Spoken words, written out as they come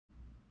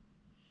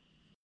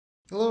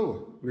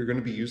Hello, we're going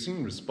to be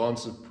using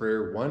Responsive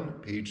Prayer 1,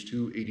 page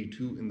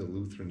 282 in the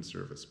Lutheran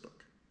Service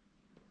Book.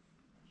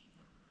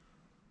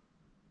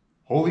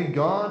 Holy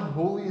God,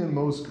 holy and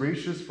most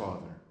gracious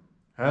Father,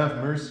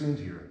 have mercy and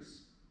hear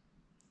us.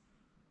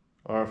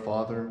 Our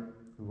Father,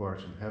 who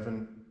art in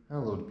heaven,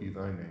 hallowed be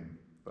thy name.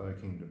 Thy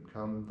kingdom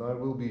come, thy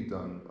will be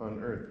done,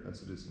 on earth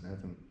as it is in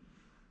heaven.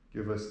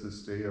 Give us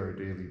this day our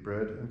daily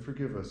bread, and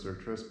forgive us our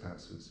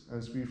trespasses,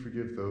 as we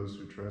forgive those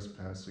who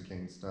trespass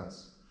against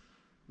us.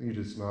 Lead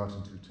us not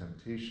into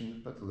temptation,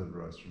 but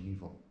deliver us from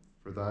evil.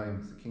 For thine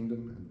is the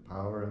kingdom, and the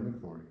power, and the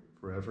glory,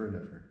 forever and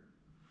ever.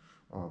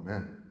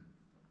 Amen.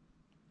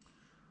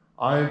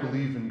 I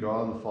believe in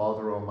God the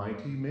Father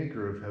Almighty,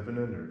 maker of heaven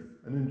and earth,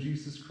 and in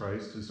Jesus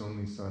Christ, his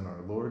only Son,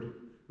 our Lord,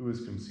 who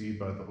was conceived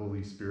by the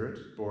Holy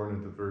Spirit, born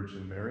of the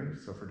Virgin Mary,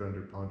 suffered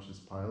under Pontius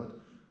Pilate,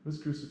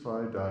 was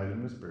crucified, died,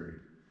 and was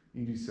buried.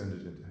 He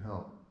descended into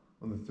hell.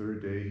 On the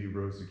third day he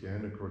rose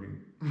again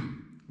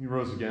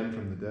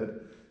from the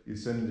dead. He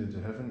ascended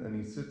into heaven,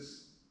 and he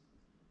sits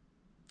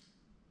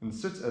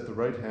at the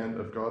right hand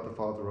of God the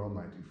Father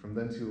Almighty. From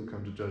thence he will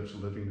come to judge the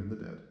living and the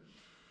dead.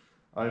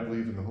 I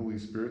believe in the Holy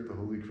Spirit, the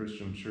holy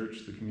Christian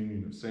Church, the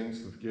communion of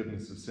saints, the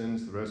forgiveness of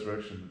sins, the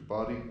resurrection of the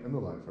body, and the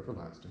life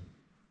everlasting.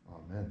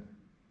 Amen.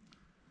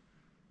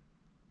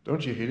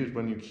 Don't you hate it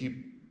when you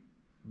keep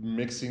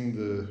mixing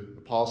the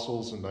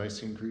Apostles' and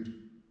Nicene Creed?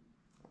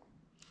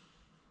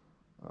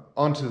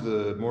 On to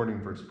the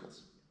morning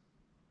versicles.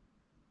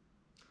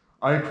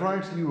 I cry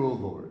to you, O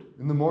Lord.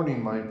 In the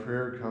morning my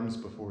prayer comes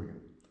before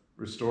you.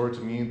 Restore to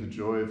me the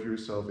joy of your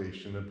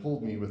salvation, and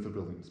uphold me with a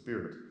willing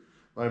spirit.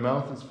 My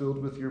mouth is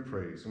filled with your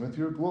praise, and with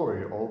your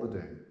glory all the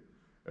day.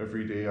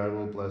 Every day I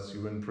will bless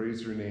you and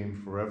praise your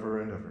name forever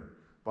and ever.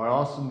 By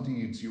awesome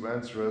deeds you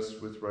answer us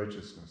with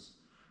righteousness.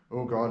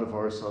 O God of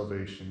our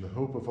salvation, the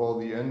hope of all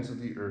the ends of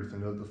the earth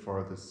and of the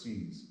farthest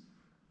seas.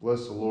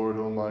 Bless the Lord,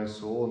 O my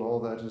soul, and all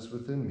that is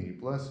within me.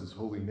 Bless his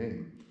holy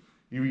name.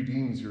 He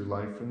redeems your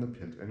life from the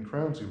pit and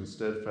crowns you with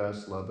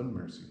steadfast love and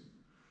mercy.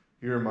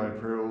 Hear my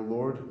prayer, O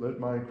Lord.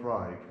 Let my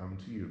cry come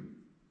to you.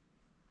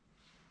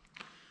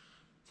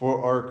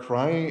 For our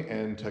cry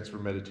and text for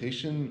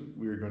meditation,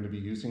 we are going to be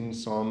using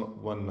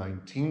Psalm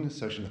 119,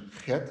 section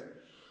Cheth,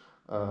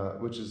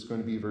 which is going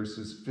to be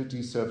verses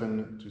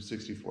 57 to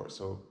 64.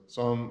 So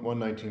Psalm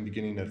 119,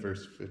 beginning at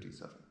verse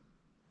 57.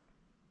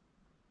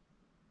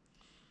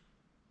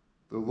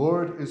 The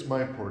Lord is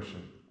my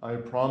portion. I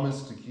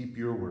promise to keep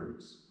your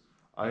words.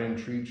 I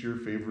entreat your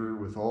favor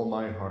with all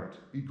my heart.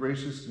 Be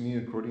gracious to me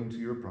according to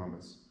your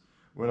promise.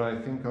 When I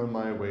think on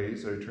my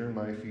ways, I turn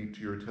my feet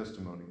to your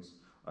testimonies.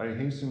 I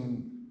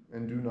hasten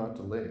and do not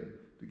delay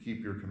to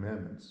keep your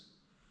commandments.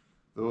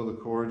 Though the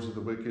cords of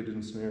the wicked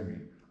ensnare me,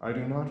 I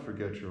do not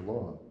forget your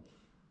law.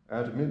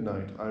 At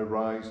midnight I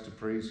rise to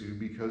praise you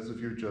because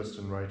of your just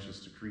and righteous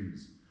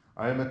decrees.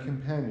 I am a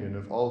companion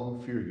of all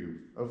who fear you,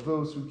 of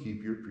those who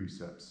keep your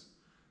precepts.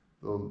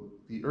 Though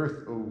the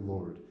earth, O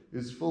Lord,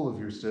 is full of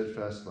your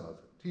steadfast love,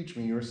 teach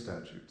me your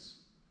statutes.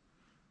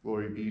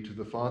 Glory be to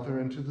the Father,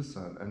 and to the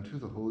Son, and to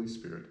the Holy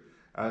Spirit,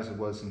 as it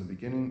was in the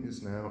beginning,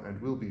 is now,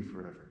 and will be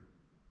forever.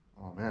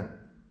 Amen.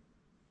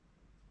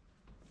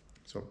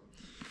 So,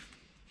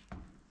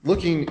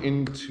 looking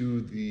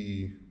into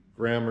the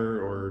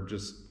grammar, or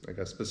just, I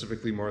guess,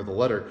 specifically more the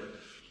letter,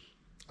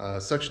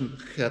 section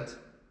Cheth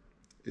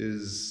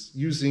is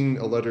using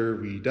a letter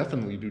we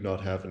definitely do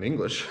not have in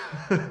English.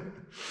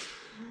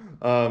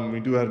 We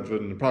do have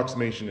an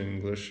approximation in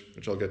English,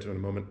 which I'll get to in a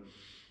moment.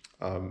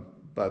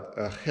 But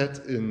Chet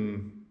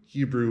in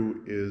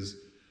Hebrew is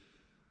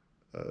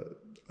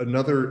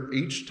another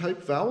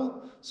H-type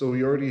vowel. So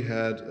we already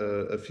had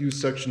a few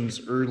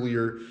sections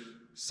earlier.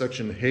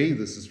 Section Hey,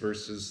 this is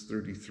verses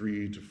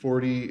 33 to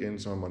 40 in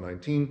Psalm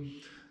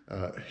 119.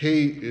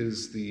 Hey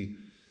is the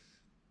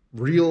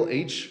real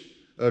H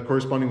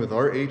corresponding with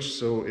our H.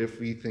 So if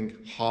we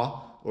think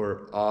ha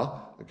or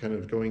ah, kind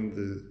of going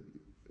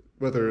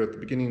whether at the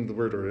beginning of the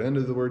word or at the end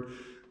of the word,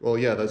 well,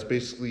 yeah, that's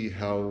basically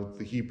how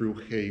the Hebrew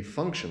Hey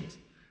functions.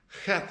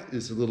 Chet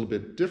is a little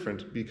bit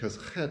different because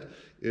Chet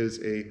is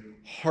a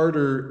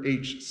harder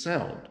H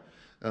sound.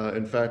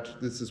 In fact,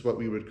 this is what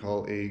we would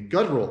call a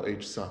guttural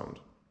H sound.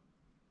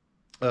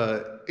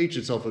 H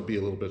itself would be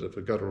a little bit of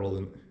a guttural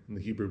in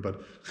the Hebrew,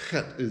 but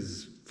Chet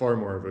is far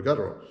more of a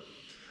guttural.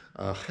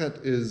 Chet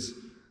is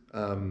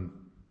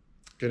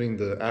getting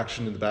the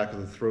action in the back of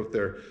the throat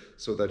there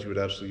so that you would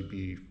actually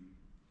be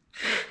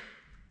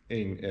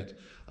it.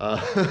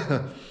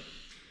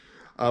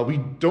 We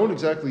don't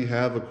exactly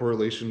have a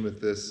correlation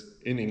with this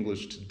in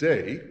English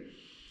today,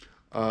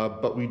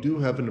 but we do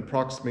have an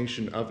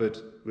approximation of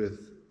it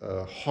with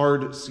a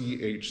hard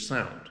CH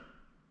sound,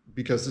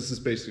 because this is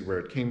basically where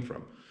it came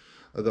from.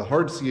 The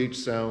hard CH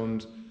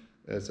sound,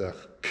 as a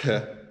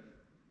k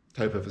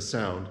type of a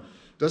sound,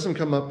 doesn't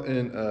come up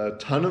in a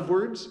ton of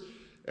words,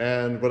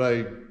 and when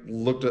I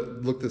looked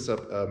this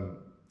up,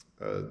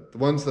 the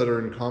ones that are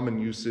in common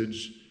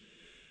usage,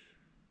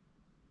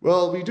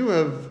 well, we do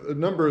have a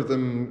number of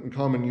them in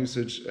common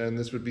usage, and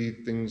this would be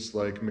things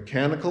like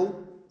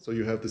mechanical. So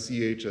you have the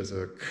CH as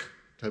a k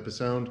type of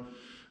sound.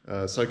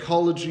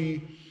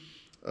 psychology,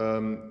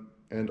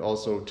 and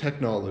also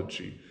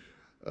technology.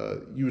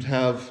 You would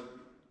have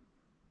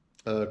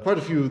quite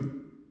a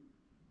few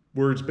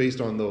words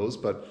based on those,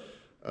 but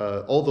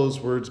all those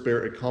words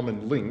bear a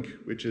common link,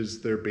 which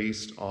is they're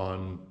based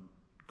on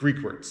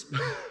Greek words.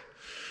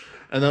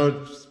 And now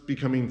it's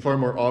becoming far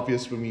more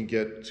obvious when we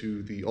get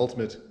to the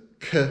ultimate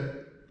k,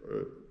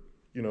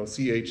 ch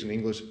in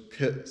English,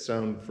 k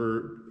sound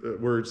for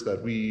words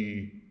that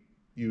we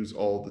use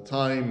all the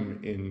time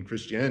in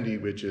Christianity,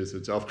 which is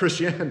itself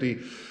Christianity,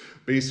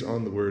 based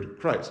on the word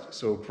Christ.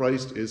 So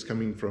Christ is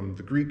coming from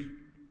the Greek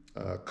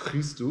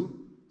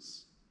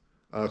Christus.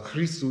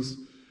 Christus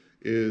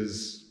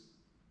is,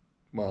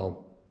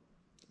 well,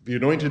 the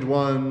anointed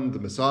one, the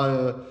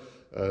Messiah,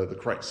 the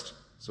Christ.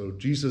 So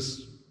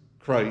Jesus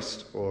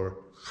Christ, or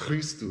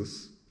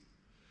Christus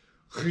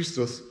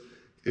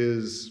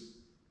is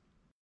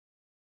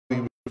we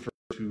would refer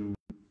to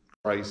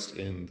Christ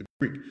in the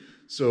Greek.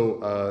 So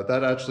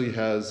that actually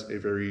has a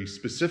very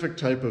specific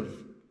type of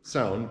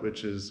sound,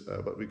 which is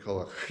what we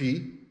call a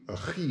chi. A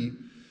chi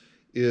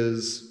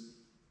is,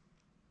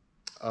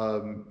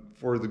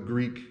 for the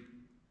Greek,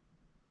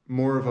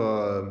 more of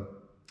a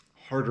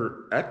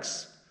harder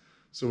X.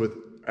 So with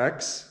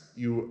X,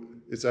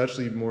 it's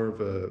actually more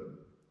of a,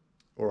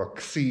 or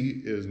a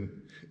xi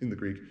in the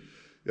Greek.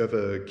 You have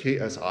a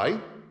KSI,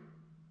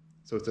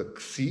 so it's a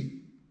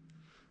xi,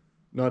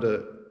 not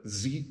a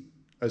z,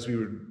 as we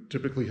would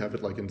typically have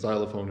it like in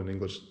xylophone in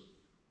English.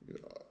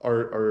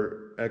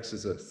 Our X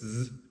is a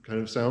z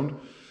kind of sound,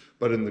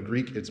 but in the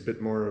Greek, it's a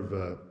bit more of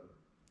a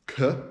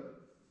k.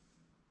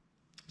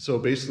 So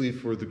basically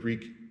for the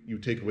Greek, you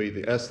take away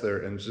the S there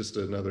and it's just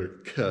another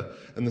k,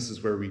 and this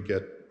is where we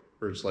get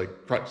words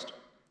like Christ,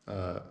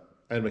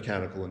 and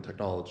mechanical and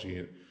technology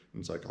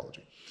and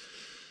psychology.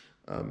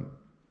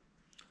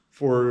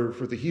 For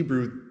the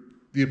Hebrew,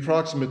 the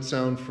approximate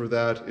sound for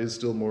that is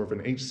still more of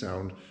an H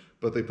sound,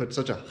 but they put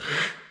such a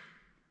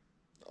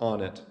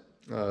on it,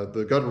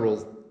 the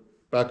guttural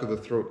back of the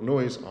throat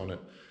noise on it,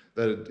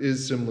 that it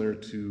is similar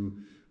to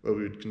what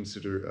we would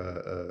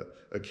consider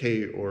a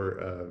K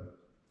or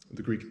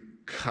the Greek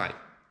kai.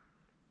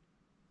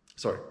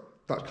 Sorry,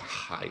 not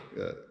kai,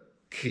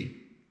 ki,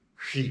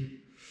 chi.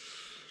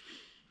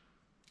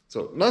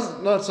 So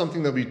not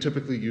something that we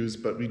typically use,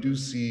 but we do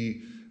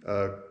see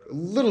a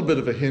little bit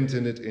of a hint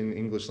in it in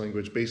English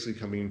language, basically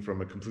coming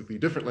from a completely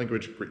different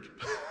language, Greek.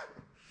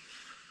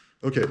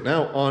 Okay,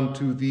 now on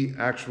to the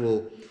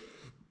actual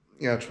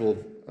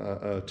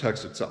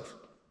text itself.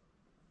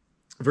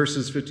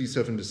 Verses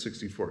 57 to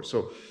 64.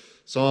 So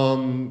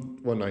Psalm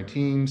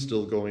 119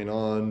 still going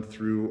on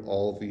through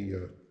all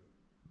the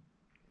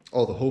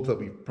hope that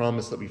we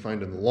promise that we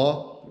find in the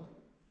law.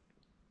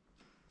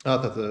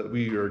 Not that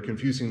we are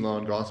confusing law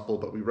and gospel,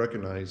 but we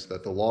recognize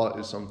that the law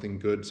is something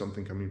good,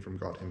 something coming from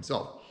God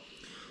himself.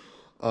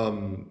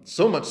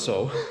 So much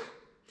so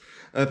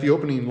that the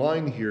opening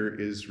line here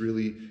is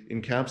really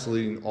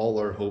encapsulating all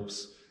our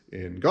hopes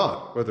in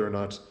God, whether or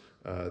not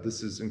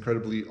this is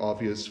incredibly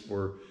obvious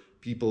for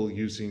people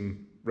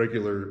using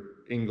regular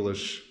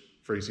English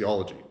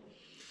phraseology.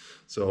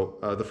 So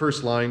the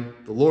first line,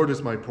 the Lord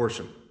is my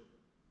portion.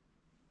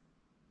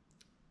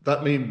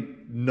 That may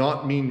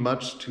not mean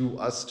much to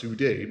us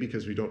today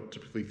because we don't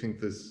typically think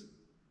this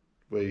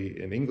way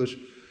in English,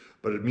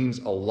 but it means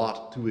a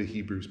lot to a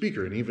Hebrew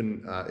speaker. And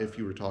even if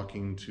you were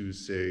talking to,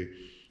 say,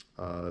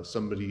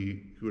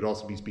 somebody who would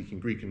also be speaking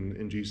Greek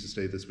in Jesus'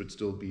 day, this would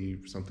still be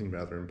something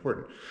rather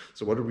important.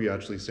 So what are we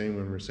actually saying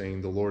when we're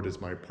saying the Lord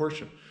is my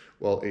portion?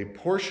 Well, a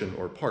portion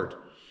or part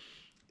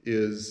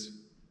is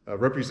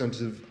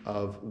representative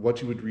of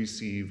what you would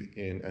receive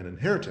in an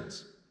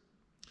inheritance.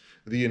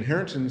 The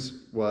inheritance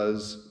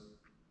was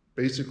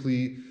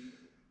basically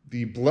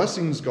the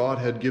blessings God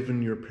had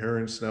given your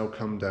parents now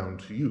come down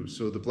to you.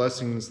 So the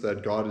blessings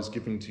that God is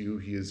giving to you,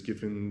 he is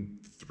given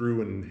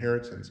through an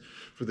inheritance.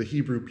 For the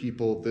Hebrew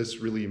people, this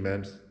really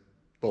meant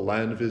the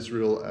land of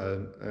Israel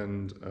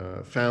and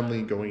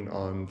family going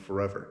on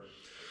forever.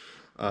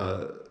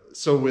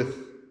 So with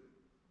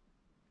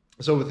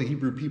the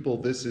Hebrew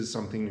people, this is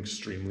something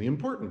extremely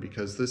important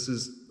because this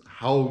is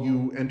how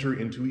you enter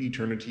into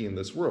eternity in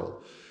this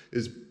world,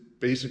 is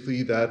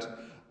basically that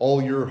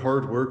all your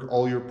hard work,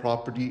 all your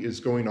property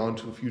is going on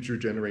to future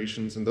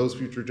generations, and those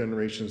future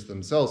generations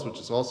themselves, which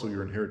is also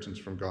your inheritance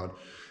from God,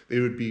 they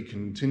would be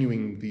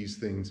continuing these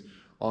things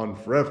on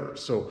forever.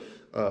 So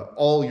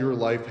all your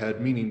life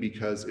had meaning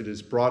because it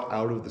is brought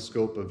out of the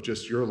scope of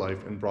just your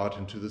life and brought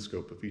into the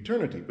scope of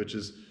eternity, which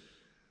is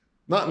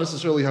not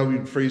necessarily how we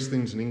phrase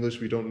things in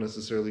English. We don't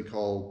necessarily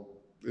call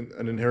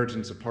an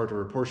inheritance a part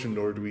or a portion,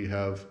 nor do we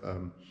have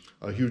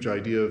a huge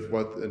idea of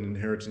what an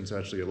inheritance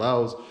actually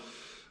allows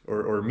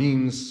or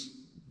means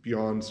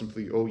beyond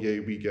simply, oh yay,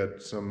 we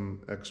get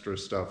some extra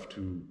stuff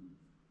to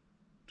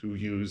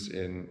use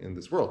in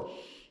this world.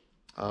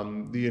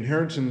 The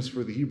inheritance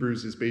for the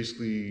Hebrews is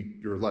basically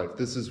your life.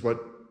 This is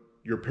what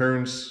your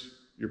parents,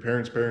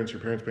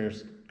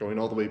 going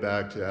all the way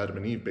back to Adam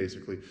and Eve,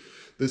 basically.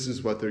 This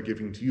is what they're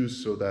giving to you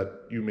so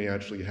that you may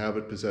actually have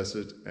it, possess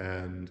it,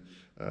 and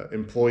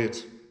employ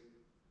it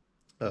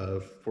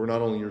for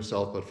not only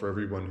yourself, but for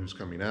everyone who's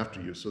coming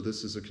after you. So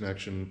this is a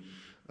connection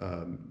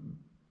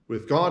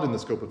with God in the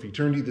scope of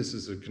eternity. This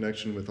is a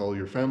connection with all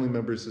your family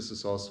members. This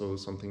is also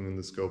something in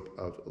the scope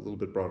of a little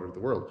bit broader the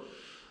world.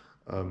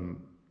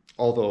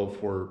 Although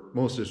for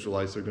most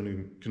Israelites, they're going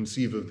to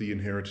conceive of the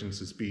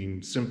inheritance as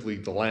being simply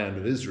the land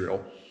of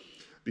Israel,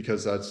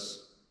 because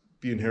that's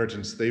the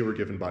inheritance they were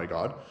given by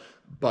God.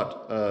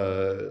 But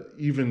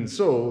even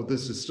so,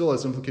 this still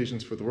has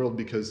implications for the world,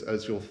 because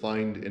as you'll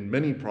find in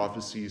many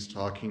prophecies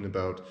talking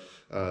about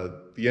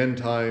the end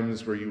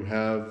times, where you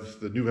have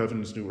the new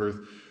heavens, new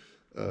earth,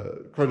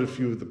 quite a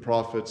few of the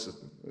prophets,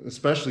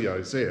 especially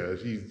Isaiah,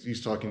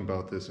 he's talking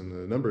about this in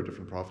a number of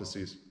different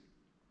prophecies,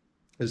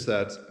 is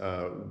that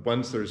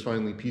once there's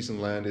finally peace in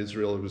land,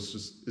 Israel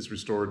is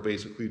restored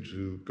basically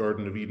to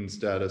Garden of Eden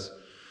status.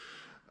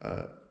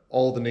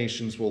 All the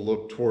nations will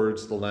look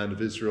towards the land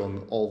of Israel,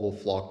 and all will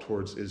flock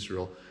towards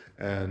Israel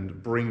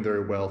and bring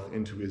their wealth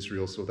into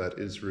Israel, so that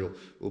Israel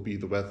will be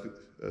the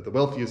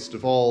wealthiest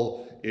of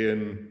all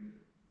in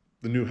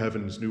the new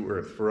heavens, new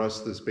earth. For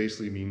us, this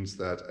basically means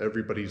that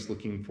everybody's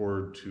looking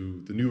forward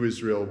to the new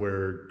Israel,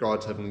 where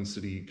God's heavenly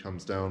city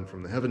comes down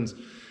from the heavens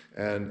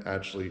and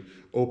actually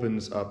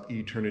opens up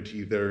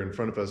eternity there in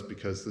front of us,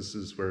 because this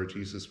is where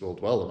Jesus will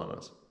dwell among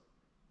us.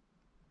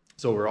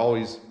 So we're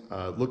always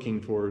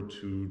looking forward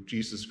to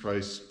Jesus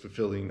Christ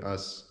fulfilling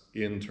us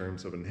in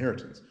terms of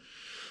inheritance.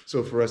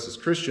 So for us as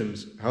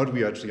Christians, how do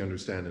we actually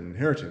understand an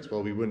inheritance?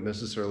 Well, we wouldn't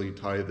necessarily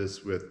tie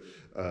this with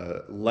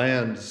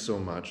land so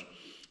much,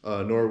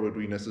 nor would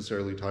we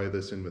necessarily tie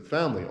this in with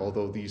family,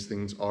 although these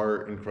things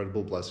are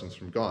incredible blessings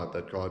from God,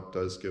 that God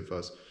does give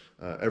us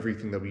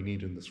everything that we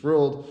need in this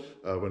world,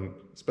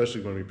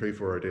 especially when we pray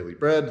for our daily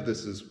bread.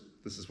 This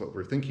is what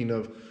we're thinking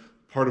of.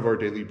 Part of our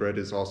daily bread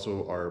is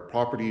also our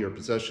property, our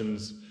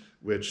possessions,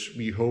 which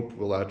we hope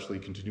will actually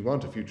continue on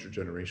to future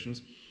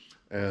generations.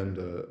 And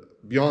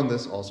beyond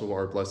this, also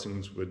our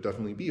blessings would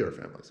definitely be our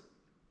families.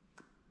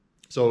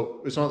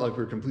 So it's not like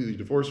we're completely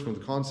divorced from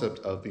the concept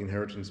of the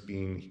inheritance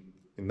being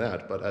in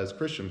that, but as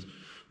Christians,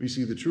 we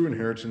see the true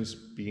inheritance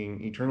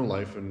being eternal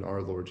life in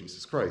our Lord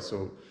Jesus Christ.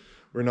 So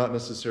we're not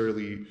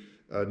necessarily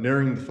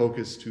narrowing the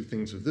focus to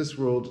things of this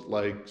world,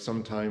 like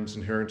sometimes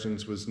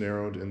inheritance was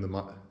narrowed in the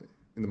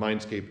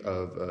mindscape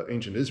of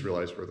ancient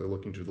Israelites, where they're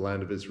looking to the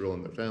land of Israel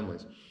and their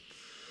families.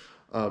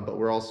 But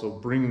we're also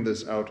bringing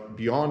this out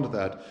beyond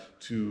that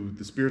to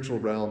the spiritual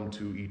realm,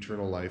 to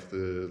eternal life,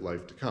 the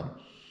life to come.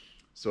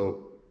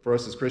 So for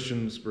us as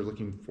Christians, we're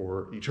looking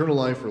for eternal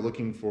life. We're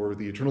looking for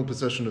the eternal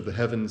possession of the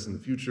heavens in the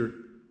future,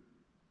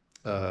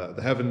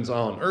 the heavens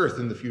on earth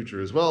in the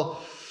future as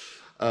well.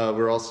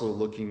 We're also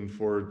looking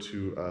forward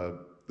to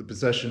the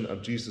possession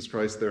of Jesus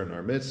Christ there in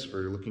our midst.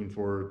 We're looking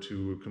forward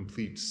to a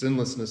complete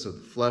sinlessness of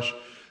the flesh,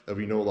 that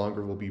we no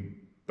longer will be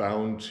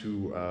bound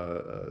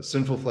to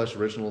sinful flesh.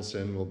 Original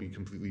sin will be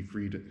completely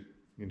freed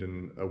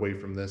and away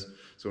from this.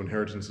 So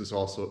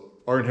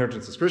our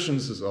inheritance as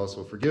Christians is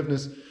also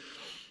forgiveness.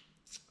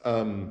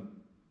 And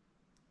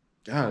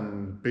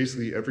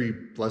basically every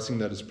blessing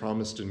that is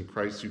promised in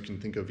Christ, you can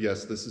think of,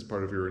 yes, this is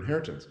part of your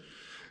inheritance.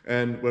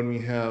 And when we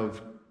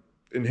have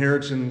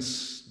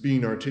inheritance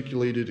being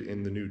articulated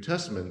in the New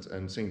Testament,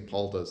 and St.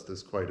 Paul does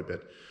this quite a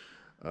bit,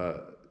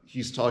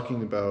 he's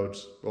talking about,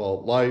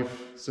 well,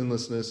 life,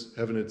 sinlessness,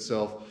 heaven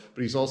itself,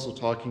 but he's also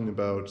talking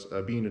about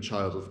being a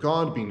child of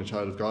God. Being a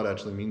child of God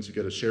actually means you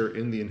get a share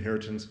in the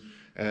inheritance,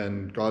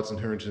 and God's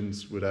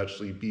inheritance would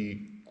actually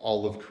be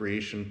all of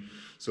creation.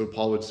 So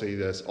Paul would say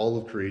this, all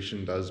of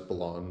creation does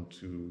belong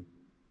to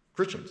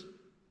Christians.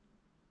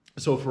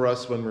 So for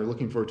us, when we're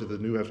looking forward to the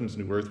new heavens,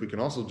 new earth, we can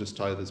also just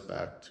tie this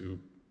back to,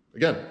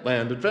 again,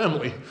 land and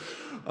family,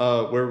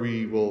 where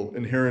we will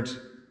inherit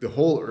the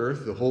whole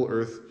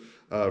earth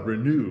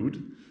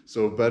renewed,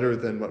 so better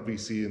than what we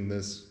see in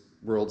this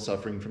world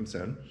suffering from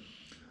sin.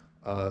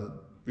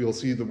 We'll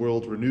see the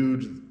world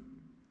renewed.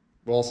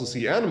 We'll also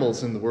see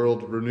animals in the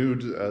world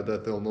renewed,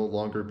 that they'll no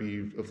longer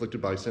be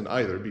afflicted by sin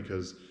either,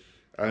 because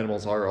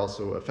animals are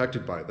also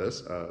affected by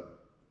this.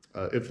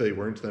 If they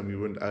weren't, then we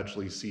wouldn't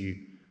actually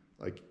see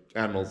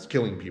animals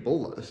killing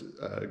people.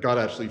 God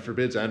actually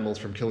forbids animals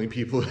from killing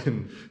people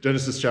in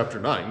Genesis chapter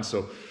 9.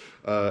 So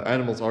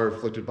animals are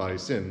afflicted by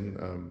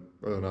sin,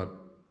 whether or not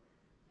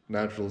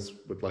naturalists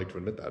would like to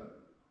admit that.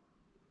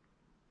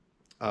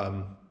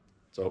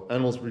 So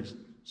animals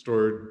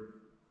restored,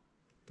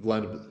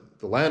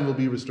 the land will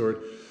be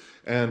restored,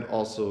 and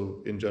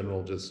also in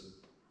general, just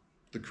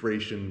the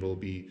creation will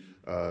be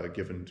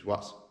given to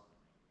us.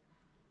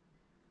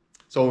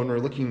 So when we're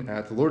looking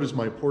at the Lord is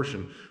my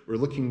portion, we're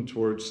looking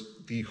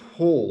towards the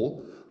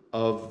whole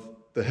of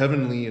the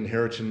heavenly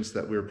inheritance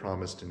that we're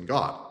promised in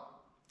God.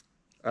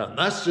 And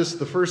that's just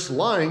the first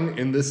line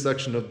in this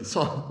section of the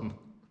psalm.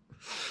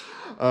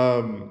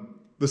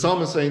 The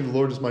psalm is saying the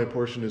Lord is my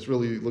portion is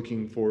really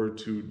looking forward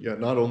to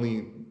not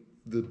only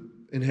the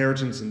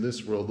inheritance in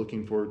this world,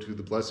 looking forward to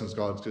the blessings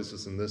God gives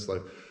us in this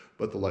life,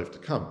 but the life to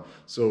come.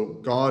 So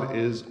God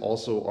is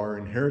also our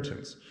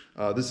inheritance.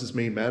 This is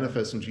made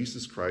manifest in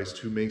Jesus Christ,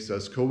 who makes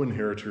us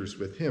co-inheritors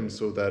with him,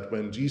 so that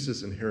when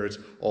Jesus inherits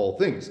all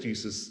things,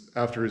 Jesus,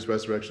 after his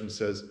resurrection,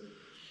 says,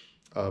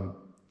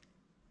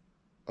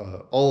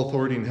 all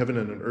authority in heaven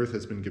and on earth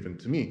has been given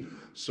to me.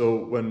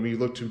 So when we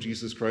look to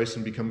Jesus Christ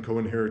and become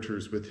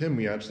co-inheritors with him,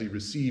 we actually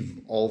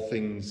receive all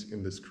things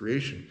in this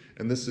creation.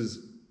 And this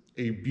is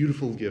a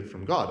beautiful gift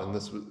from God. And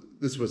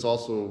this was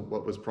also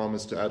what was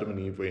promised to Adam and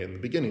Eve way in the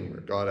beginning,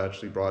 where God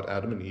actually brought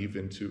Adam and Eve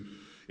into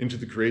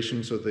the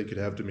creation so that they could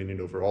have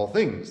dominion over all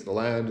things, the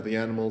land, the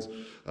animals,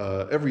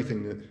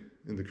 everything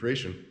in the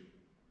creation.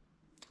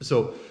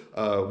 So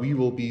we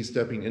will be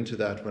stepping into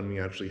that when we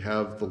actually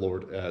have the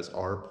Lord as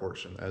our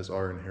portion, as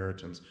our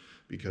inheritance,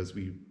 because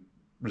we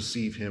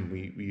receive him,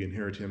 we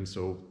inherit him.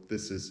 So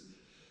this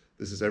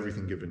is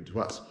everything given to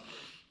us.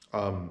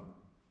 And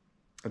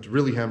to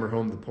really hammer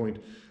home the point,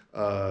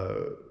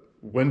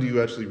 when do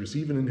you actually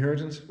receive an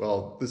inheritance?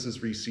 Well, this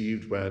is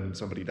received when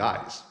somebody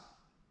dies.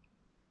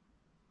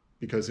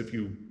 Because if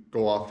you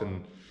go off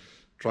and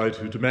try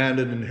to demand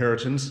an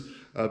inheritance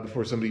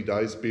before somebody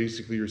dies,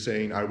 basically you're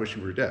saying, I wish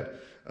you were dead.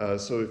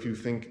 So if you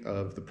think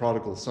of the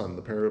prodigal son,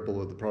 the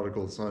parable of the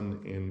prodigal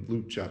son in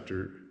Luke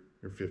chapter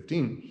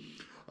 15,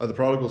 the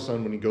prodigal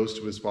son, when he goes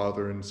to his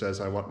father and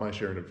says, I want my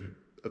share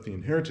of the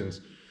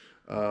inheritance,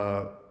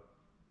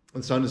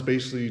 the son is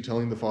basically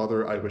telling the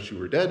father, I wish you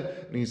were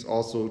dead, and he's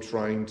also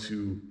trying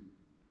to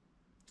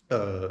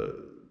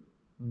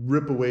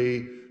rip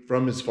away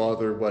from his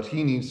father what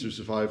he needs to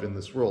survive in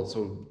this world.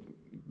 So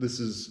this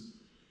is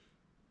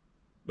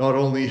not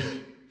only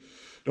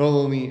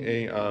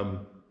a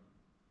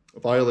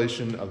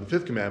violation of the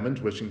fifth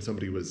commandment, wishing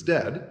somebody was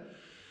dead,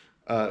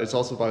 it's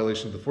also a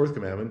violation of the fourth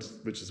commandment,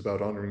 which is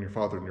about honoring your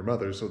father and your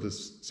mother. So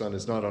this son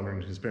is not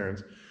honoring his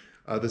parents.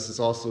 This is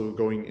also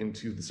going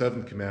into the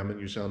seventh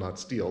commandment, you shall not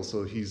steal.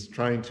 So he's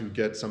trying to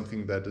get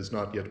something that does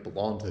not yet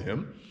belong to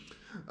him.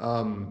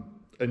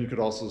 And you could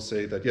also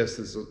say that, yes,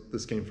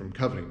 this came from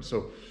coveting.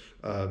 So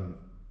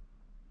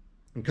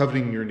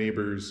coveting your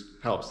neighbor's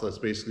house, that's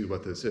basically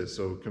what this is.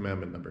 So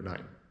commandment number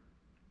 9.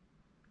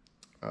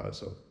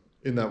 So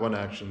in that one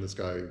action, this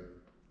guy,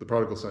 the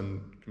prodigal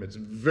son, commits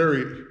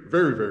very,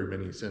 very, very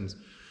many sins.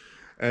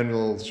 And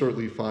we'll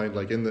shortly find,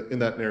 like in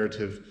that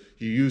narrative,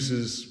 he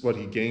uses what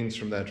he gains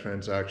from that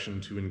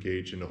transaction to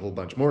engage in a whole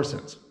bunch more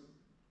sins.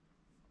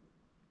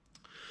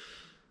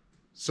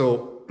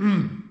 So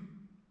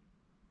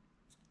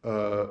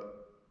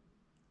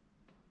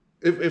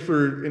if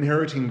we're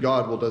inheriting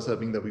God, well, does that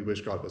mean that we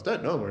wish God was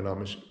dead? No, we're not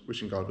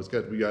wishing God was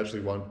dead. We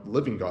actually want the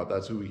living God.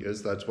 That's who he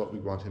is. That's what we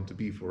want him to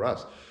be for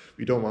us.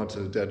 We don't want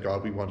a dead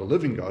God. We want a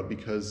living God,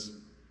 because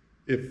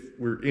if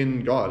we're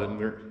in God and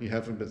we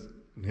have an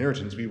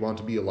inheritance, we want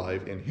to be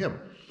alive in him.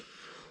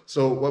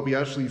 So what we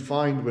actually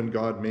find when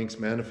God makes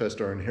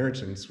manifest our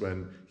inheritance,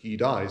 when he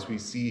dies, we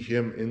see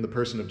him in the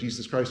person of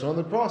Jesus Christ on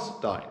the cross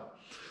dying.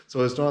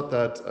 So it's not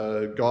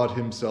that God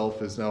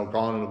himself is now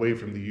gone and away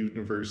from the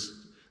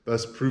universe,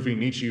 thus proving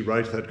Nietzsche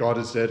right that God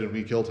is dead and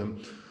we killed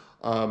him.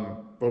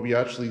 What we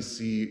actually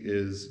see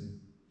is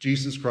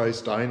Jesus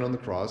Christ dying on the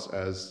cross,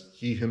 as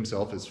he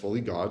himself is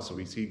fully God. So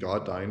we see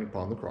God dying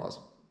upon the cross.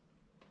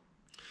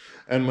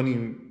 And when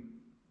he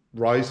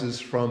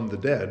rises from the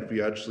dead,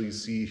 we actually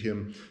see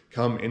him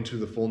come into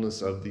the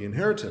fullness of the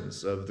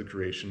inheritance of the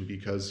creation,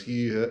 because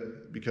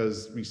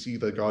we see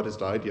that God has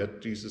died,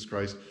 yet Jesus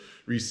Christ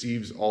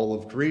receives all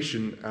of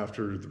creation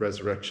after the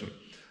resurrection.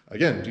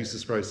 Again,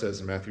 Jesus Christ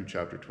says in Matthew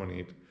chapter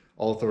 28,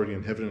 all authority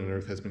in heaven and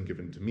earth has been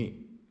given to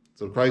me.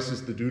 So Christ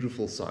is the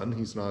dutiful son.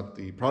 He's not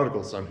the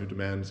prodigal son who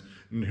demands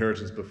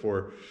inheritance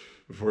before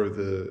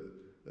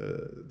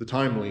the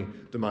timely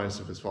demise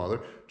of his father.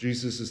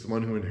 Jesus is the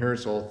one who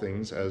inherits all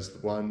things, as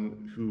the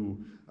one who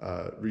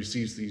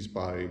receives these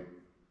by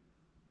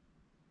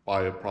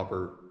a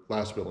proper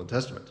last will and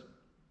testament,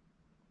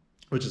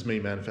 which is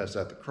made manifest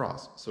at the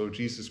cross. So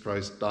Jesus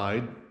Christ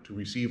died to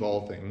receive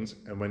all things,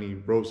 and when he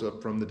rose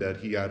up from the dead,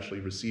 he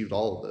actually received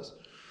all of this.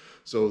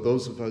 So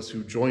those of us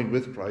who join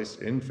with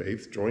Christ in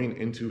faith join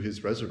into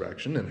his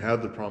resurrection and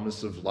have the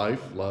promise of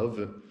life, love,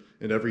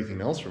 and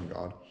everything else from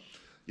God.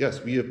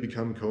 Yes, we have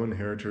become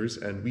co-inheritors,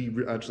 and we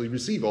actually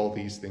receive all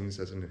these things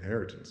as an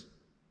inheritance,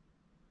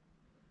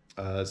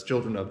 as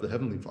children of the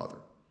Heavenly Father.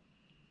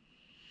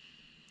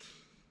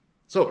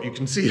 So you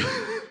can see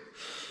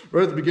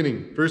right at the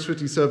beginning, verse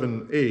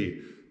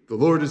 57a, the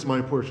Lord is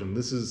my portion.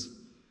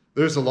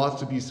 There's a lot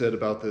to be said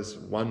about this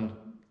one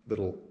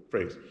little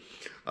phrase,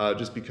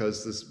 just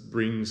because this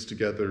brings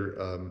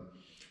together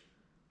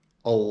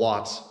a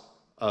lot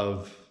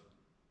of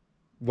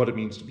what it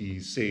means to be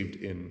saved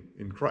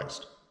in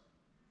Christ.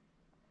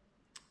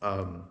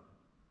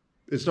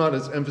 It's not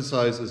as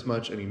emphasized as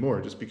much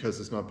anymore, just because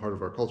it's not part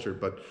of our culture,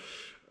 but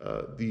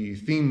the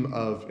theme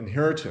of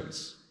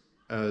inheritance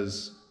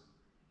as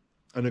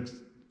an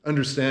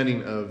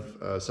understanding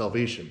of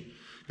salvation,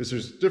 because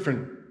there's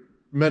different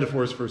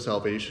metaphors for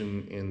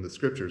salvation in the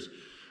scriptures.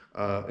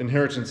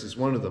 Inheritance is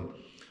one of them.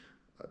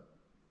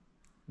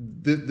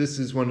 this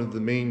is one of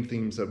the main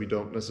themes that we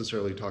don't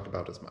necessarily talk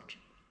about as much.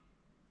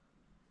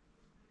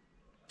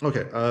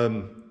 Okay,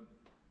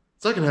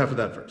 second half of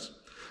that verse.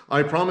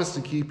 I promise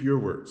to keep your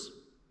words.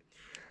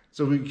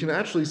 So we can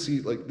actually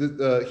see, like,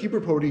 the Hebrew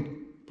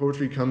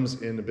poetry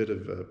comes in a bit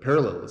of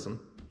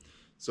parallelism.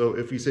 So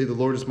if we say the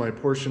Lord is my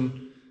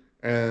portion,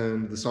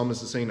 and the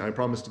psalmist is saying, I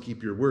promise to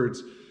keep your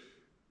words,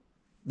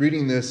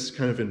 reading this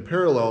kind of in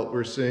parallel,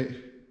 we're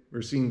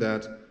seeing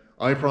that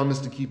I promise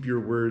to keep your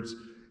words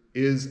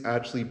is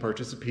actually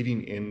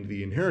participating in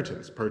the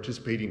inheritance,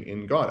 participating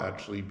in God,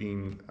 actually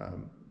being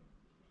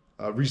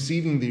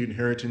receiving the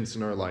inheritance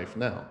in our life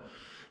now.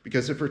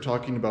 Because if we're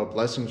talking about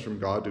blessings from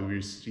God, do we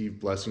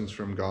receive blessings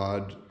from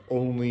God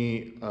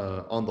only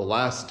on the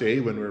last day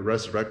when we're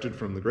resurrected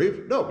from the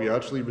grave? No, we're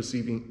actually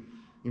receiving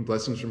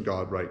blessings from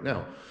God right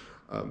now.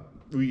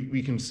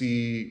 We can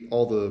see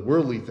all the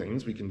worldly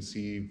things. We can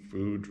see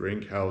food,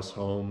 drink, house,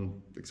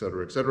 home,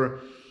 etc., etc.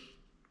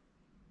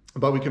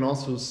 But we can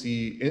also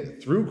see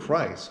through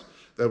Christ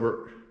that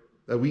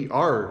we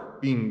are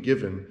being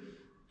given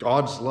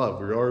God's love.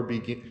 We are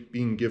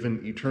being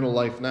given eternal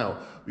life now.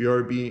 We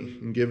are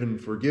being given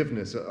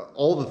forgiveness.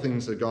 All the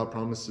things that God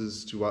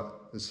promises to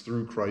us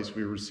through Christ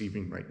we're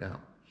receiving right now.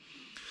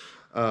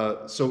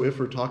 So if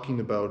we're talking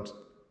about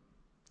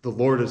the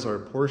Lord as our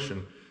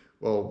portion,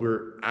 well,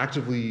 we're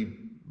actively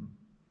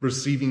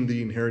receiving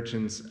the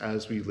inheritance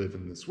as we live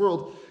in this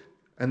world.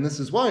 And this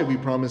is why we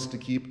promise to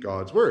keep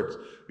God's words.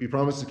 We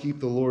promise to keep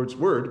the Lord's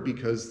word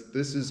because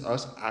this is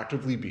us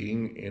actively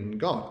being in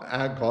God.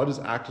 God is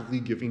actively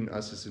giving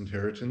us his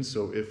inheritance.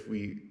 So if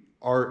we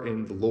are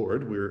in the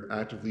Lord, we're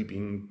actively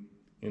being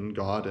in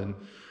God and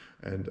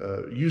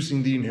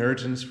using the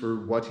inheritance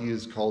for what he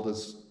has called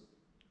us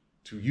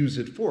to use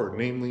it for,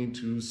 namely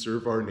to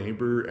serve our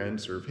neighbor and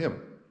serve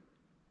him.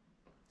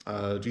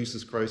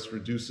 Jesus Christ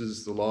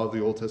reduces the law of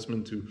the Old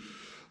Testament to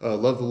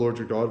love the Lord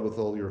your God with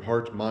all your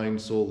heart,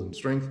 mind, soul, and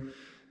strength.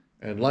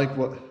 And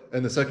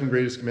the second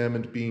greatest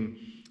commandment being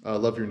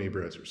love your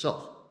neighbor as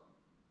yourself.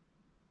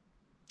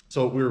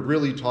 So we're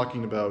really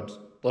talking about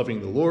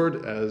loving the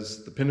Lord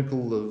as the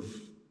pinnacle of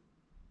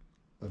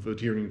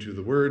adhering to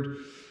the word.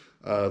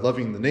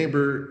 Loving the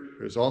neighbor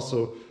is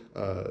also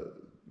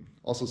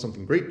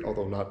something great,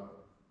 although not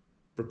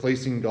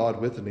replacing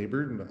God with the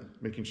neighbor,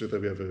 making sure that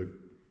we have a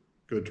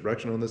good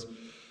direction on this.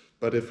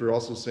 But if we're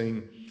also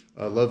saying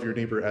love your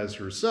neighbor as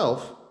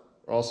yourself,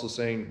 we're also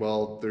saying,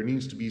 well, there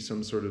needs to be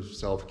some sort of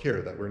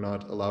self-care, that we're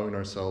not allowing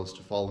ourselves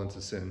to fall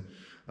into sin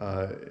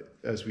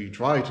as we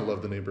try to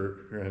love the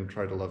neighbor and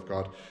try to love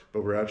God,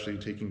 but we're actually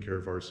taking care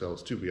of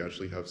ourselves too. We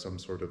actually have some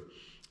sort of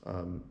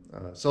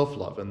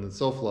self-love, and the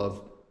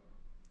self-love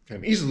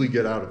can easily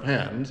get out of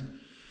hand.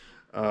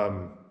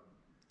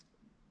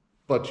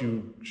 But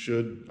you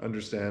should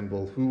understand,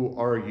 well, who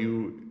are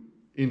you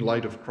in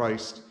light of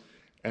Christ,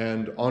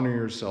 and honor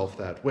yourself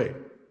that way.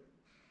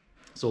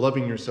 So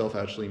loving yourself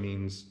actually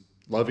means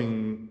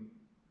loving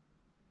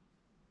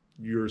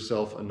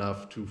yourself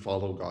enough to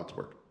follow God's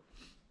word,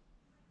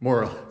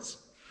 more or less.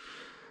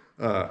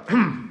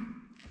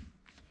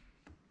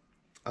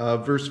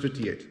 Verse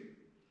 58.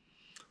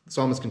 The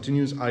psalmist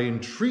continues, I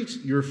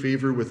entreat your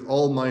favor with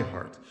all my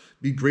heart.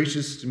 Be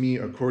gracious to me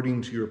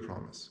according to your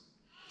promise.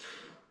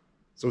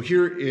 So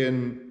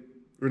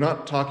we're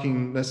not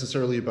talking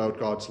necessarily about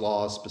God's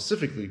law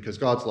specifically, because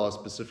God's law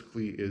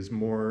specifically is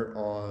more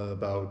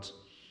about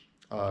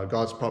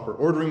God's proper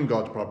ordering,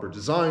 God's proper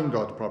design,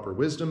 God's proper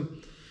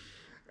wisdom.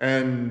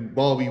 And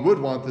while we would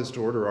want this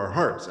to order our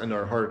hearts, and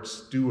our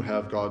hearts do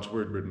have God's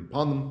word written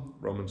upon them,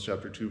 Romans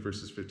chapter 2,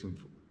 verses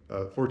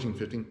 14,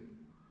 15.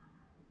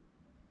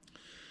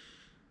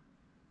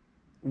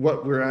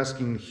 What we're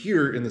asking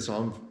here in the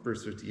Psalm,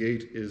 verse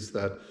 58, is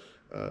that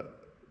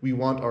we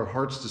want our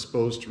hearts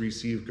disposed to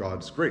receive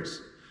God's grace.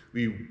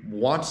 We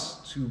want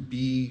to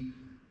be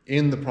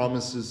in the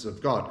promises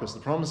of God, because the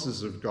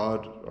promises of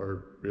God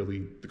are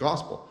really the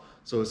gospel.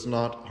 So it's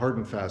not hard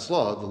and fast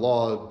law. The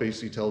law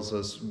basically tells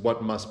us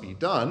what must be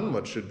done,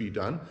 what should be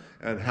done,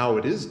 and how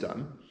it is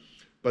done.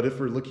 But if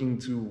we're looking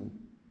to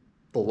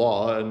the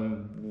law,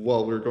 and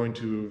well, we're going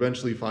to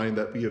eventually find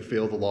that we have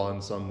failed the law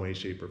in some way,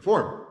 shape, or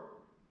form.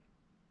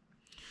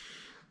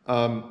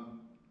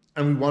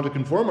 And we want to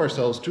conform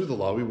ourselves to the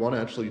law. We want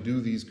to actually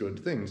do these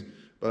good things.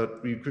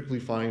 But we quickly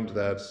find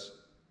that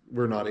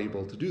we're not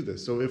able to do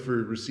this. So if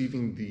we're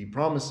receiving the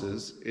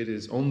promises, it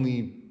is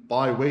only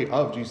by way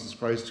of Jesus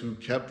Christ, who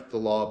kept the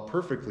law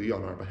perfectly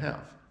on our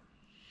behalf.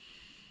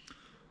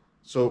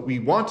 So we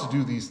want to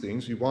do these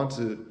things. We want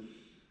to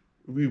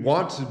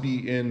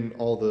be in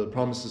all the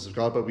promises of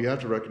God, but we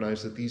have to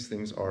recognize that these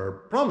things are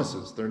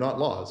promises. They're not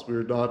laws.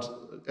 We're not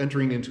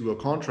entering into a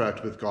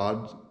contract with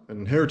God, an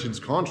inheritance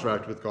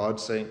contract with God,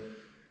 saying,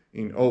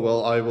 oh,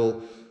 well, I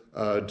will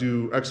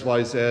do X,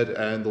 Y, Z,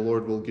 and the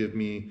Lord will give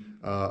me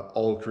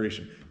all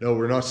creation. No,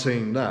 we're not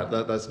saying that.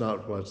 That's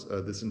not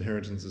what this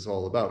inheritance is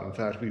all about. In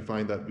fact, we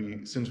find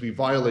that since we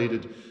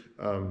violated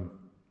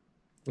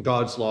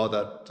God's law,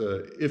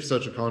 that if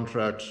such a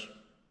contract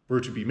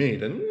were to be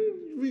made, and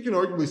we can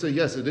arguably say,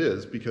 yes, it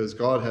is, because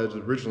God had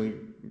originally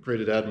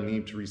created Adam and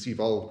Eve to receive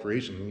all of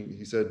creation.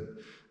 He said,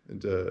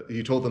 and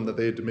he told them that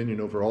they had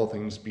dominion over all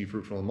things, be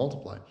fruitful and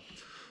multiply.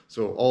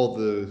 So all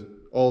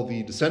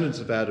the descendants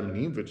of Adam and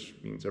Eve, which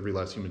means every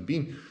last human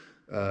being,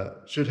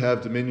 should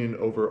have dominion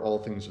over all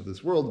things of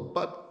this world.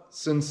 But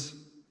since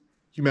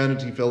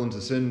humanity fell into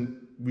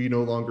sin, we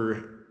no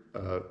longer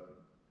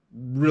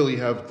really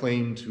have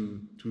claim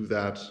to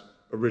that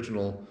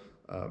original,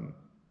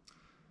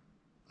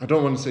 I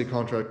don't want to say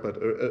contract, but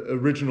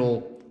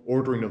original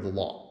ordering of the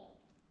law.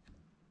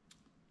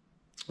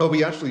 What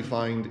we actually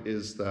find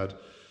is that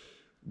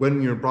when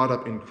we are brought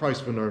up in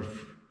Christ, when our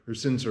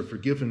sins are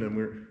forgiven and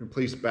we're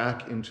placed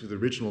back into the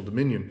original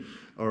dominion,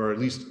 or at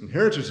least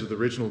inheritors of the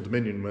original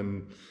dominion,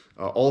 when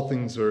all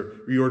things are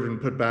reordered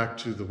and put back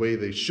to the way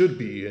they should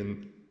be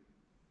in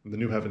the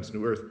new heavens,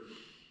 new earth.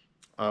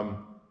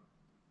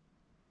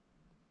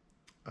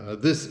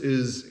 This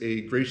is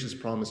a gracious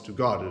promise to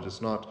God. It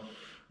is not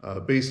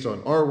based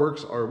on our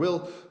works, our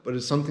will, but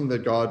it's something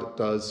that God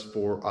does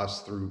for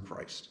us through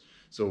Christ.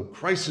 So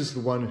Christ is the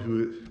one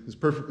who has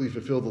perfectly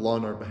fulfilled the law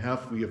on our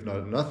behalf. We have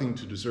done nothing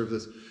to deserve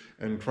this,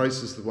 and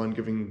Christ is the one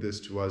giving this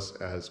to us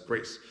as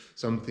grace,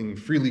 something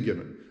freely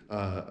given,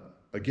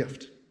 a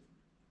gift.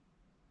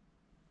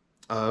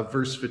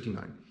 Verse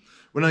 59.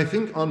 When I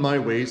think on my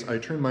ways, I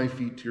turn my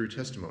feet to your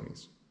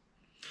testimonies.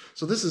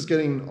 So this is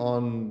getting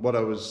on what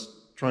I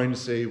was trying to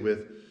say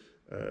with,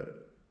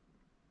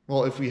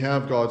 well, if we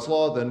have God's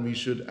law, then we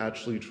should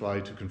actually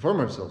try to conform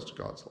ourselves to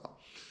God's law.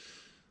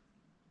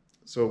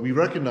 So we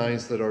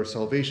recognize that our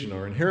salvation,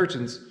 our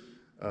inheritance,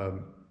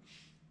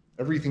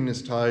 everything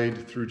is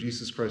tied through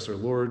Jesus Christ our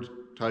Lord,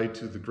 tied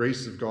to the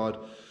grace of God.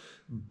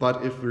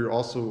 But if we're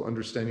also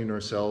understanding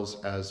ourselves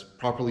as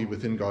properly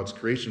within God's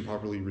creation,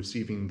 properly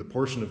receiving the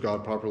portion of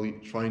God, properly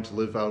trying to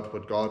live out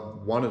what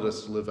God wanted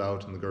us to live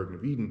out in the Garden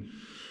of Eden,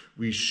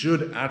 we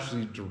should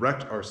actually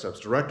direct our steps,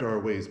 direct our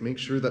ways, make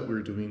sure that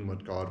we're doing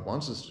what God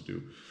wants us to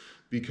do,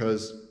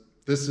 because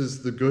this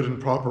is the good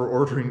and proper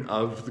ordering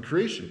of the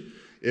creation.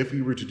 If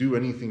we were to do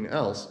anything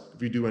else,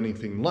 if we do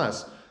anything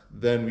less,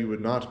 then we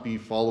would not be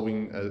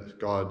following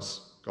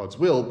God's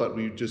will, but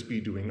we'd just be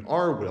doing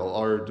our will,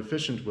 our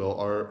deficient will,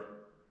 our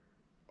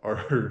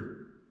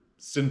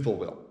sinful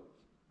will.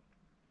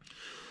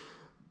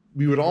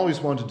 We would always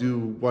want to do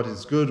what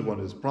is good, what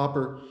is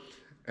proper,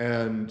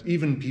 and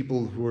even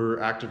people who are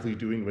actively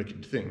doing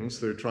wicked things,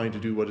 they're trying to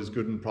do what is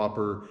good and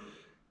proper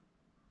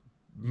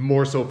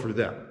more so for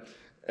them.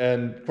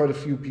 And quite a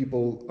few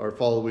people are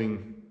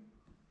following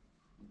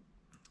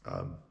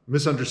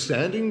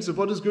misunderstandings of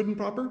what is good and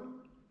proper.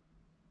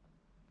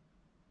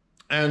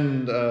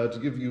 And to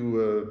give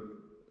you a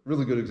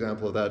really good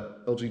example of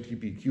that,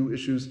 LGBTQ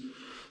issues.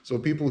 So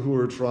people who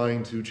are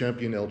trying to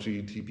champion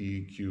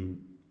LGBTQ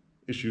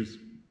issues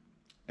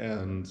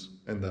and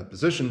that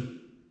position,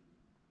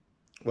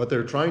 what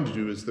they're trying to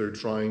do is they're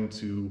trying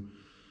to,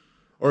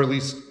 or at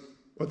least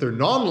what they're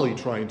nominally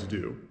trying to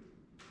do,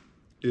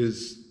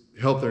 is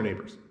help their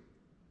neighbors.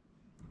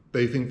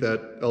 They think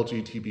that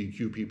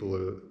LGBTQ people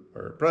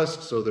are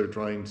oppressed, so they're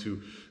trying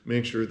to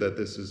make sure that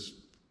this is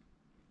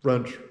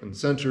front and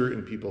center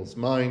in people's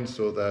minds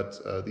so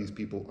that these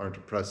people aren't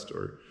oppressed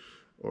or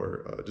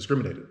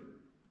discriminated.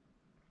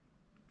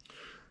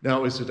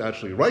 Now, is it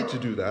actually right to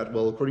do that?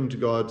 Well, according to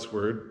God's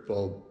word,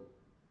 well,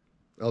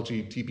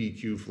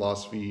 LGBTQ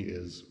philosophy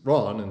is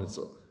wrong and it's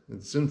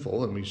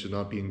sinful, and we should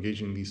not be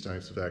engaging in these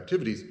types of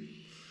activities.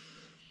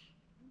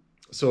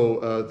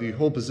 So the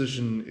whole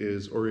position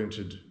is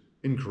oriented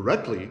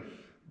incorrectly,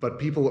 but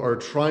people are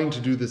trying to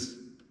do this,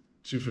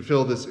 to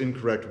fulfill this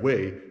incorrect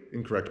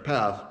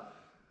path,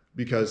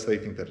 because they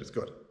think that it's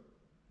good.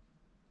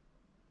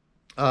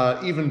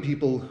 Even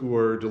people who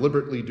are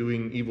deliberately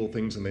doing evil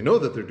things and they know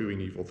that they're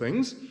doing evil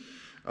things,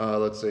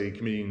 let's say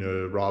committing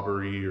a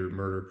robbery or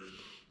murder,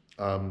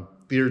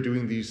 they're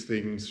doing these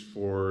things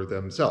for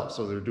themselves.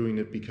 So they're doing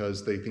it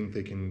because they think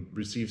they can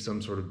receive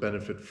some sort of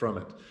benefit from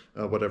it,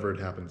 whatever it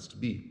happens to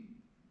be.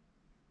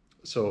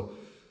 So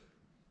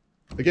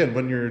again,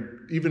 when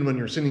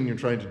you're sinning, you're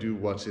trying to do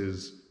what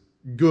is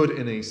good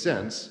in a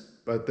sense,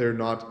 but they're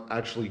not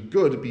actually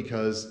good,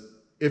 because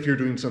if you're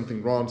doing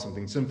something wrong,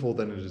 something sinful,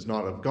 then it is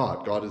not of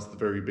God. God is the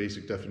very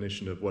basic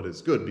definition of what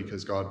is good,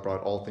 because God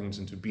brought all things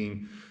into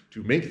being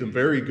to make them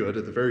very good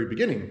at the very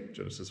beginning.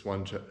 Genesis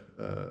 1,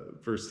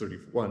 verse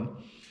 31.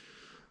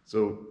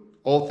 So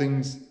all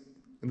things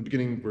in the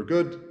beginning were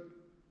good.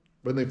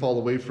 When they fall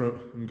away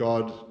from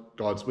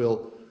God's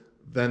will,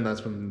 then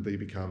that's when they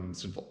become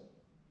sinful.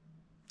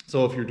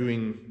 So if you're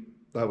doing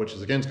that which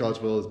is against God's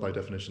will, is by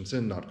definition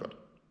sin, not good.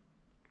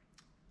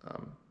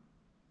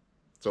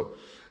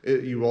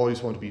 You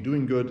always want to be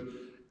doing good,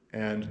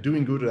 and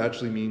doing good would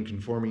actually mean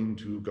conforming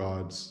to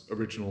God's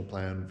original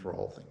plan for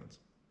all things,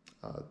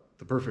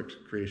 the perfect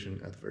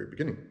creation at the very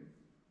beginning.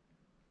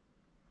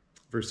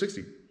 Verse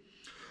 60,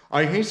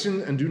 I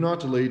hasten and do not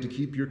delay to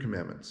keep your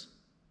commandments.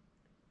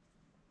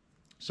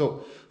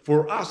 So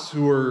for us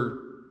who are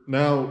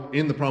now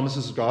in the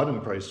promises of God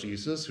in Christ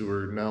Jesus, who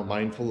are now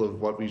mindful of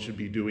what we should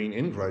be doing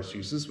in Christ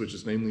Jesus, which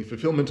is namely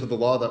fulfillment of the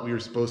law that we were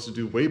supposed to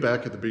do way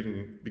back at the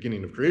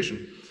beginning of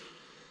creation.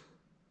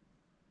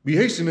 We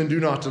hasten and do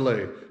not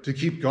delay to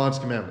keep God's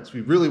commandments.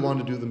 We really want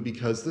to do them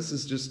because this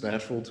is just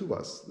natural to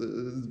us.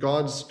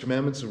 God's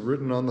commandments are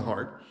written on the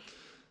heart.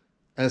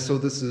 And so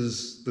this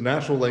is the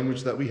natural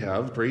language that we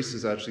have. Grace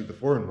is actually the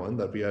foreign one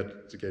that we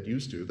had to get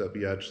used to, that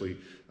we actually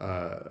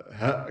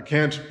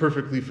can't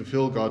perfectly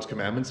fulfill God's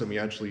commandments, and we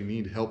actually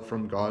need help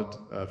from God,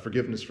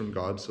 forgiveness from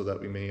God, so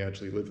that we may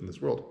actually live in this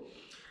world.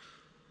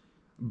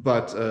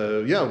 But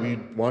we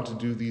want to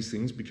do these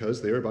things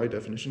because they are by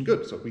definition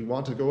good. So we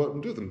want to go out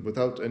and do them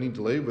without any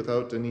delay, with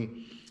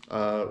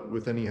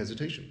any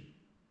hesitation.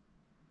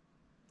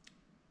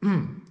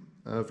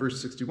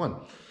 Verse 61.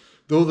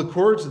 Though the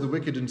cords of the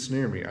wicked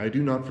ensnare me, I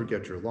do not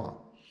forget your law.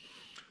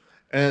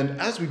 And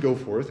as we go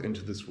forth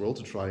into this world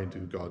to try and do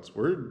God's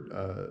word,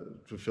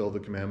 fulfill the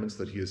commandments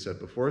that he has set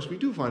before us, we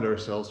do find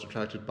ourselves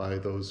attracted by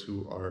those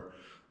who are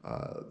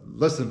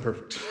less than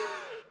perfect,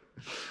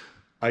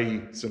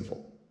 i.e.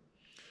 sinful.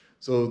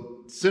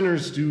 So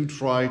sinners do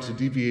try to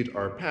deviate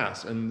our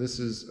paths, and this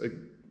is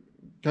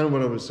kind of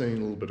what I was saying a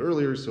little bit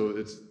earlier. So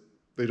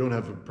they don't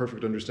have a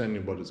perfect understanding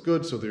of what is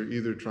good, so they're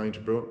either trying to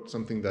promote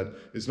something that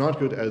is not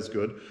good as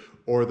good,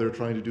 or they're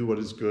trying to do what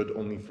is good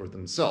only for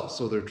themselves.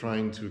 So they're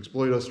trying to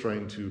exploit us,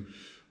 trying to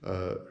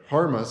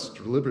harm us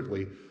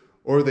deliberately,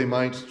 or they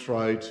might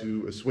try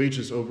to assuage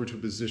us over to a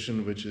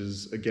position which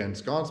is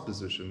against God's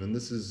position. And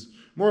this is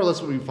more or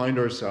less what we find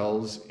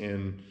ourselves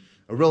in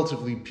a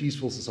relatively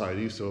peaceful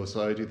society, so a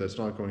society that's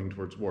not going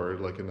towards war,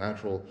 like an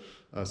actual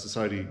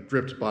society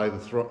gripped by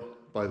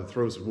the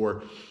throes of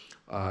war.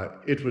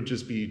 It would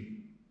just be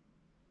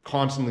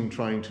constantly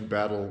trying to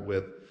battle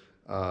with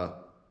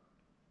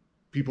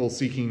people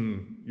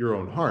seeking your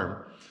own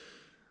harm.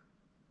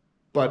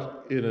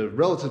 But in a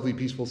relatively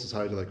peaceful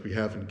society like we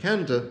have in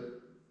Canada,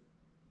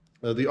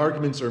 the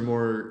arguments are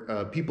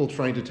more people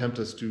trying to tempt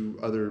us to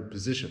other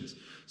positions.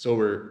 So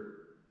we're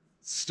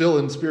still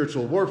in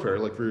spiritual warfare,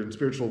 like we're in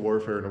spiritual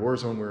warfare in a war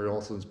zone, we're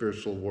also in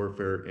spiritual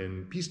warfare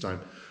in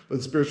peacetime. But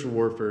the spiritual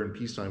warfare in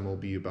peacetime will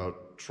be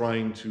about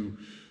trying to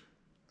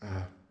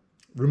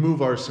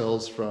remove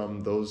ourselves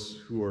from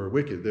those who are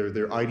wicked,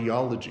 their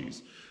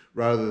ideologies,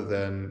 rather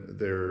than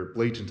their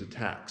blatant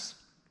attacks.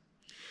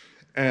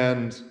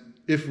 And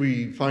if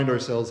we find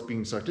ourselves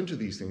being sucked into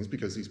these things,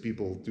 because these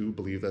people do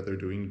believe that they're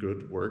doing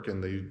good work,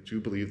 and they do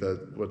believe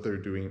that what they're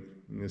doing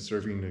is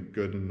serving a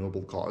good and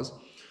noble cause,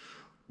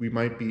 we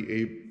might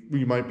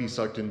be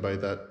sucked in by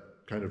that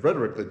kind of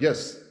rhetoric that,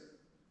 yes,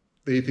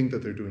 they think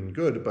that they're doing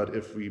good, but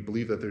if we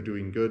believe that they're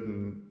doing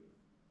good,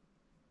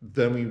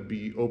 then we'd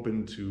be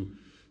open to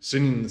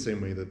sinning in the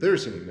same way that they're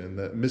sinning, and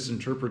that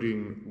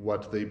misinterpreting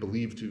what they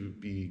believe to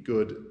be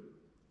good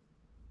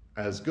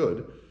as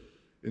good,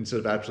 instead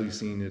of actually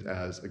seeing it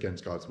as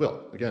against God's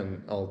will.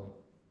 Again, I'll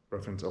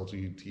reference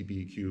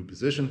LGBTQ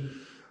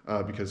position,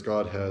 because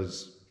God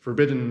has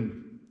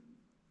forbidden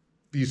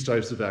these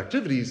types of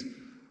activities,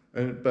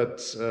 but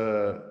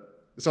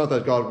it's not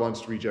that God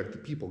wants to reject the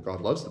people.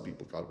 God loves the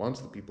people. God wants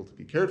the people to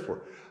be cared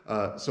for.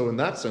 So in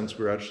that sense,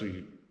 we're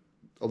actually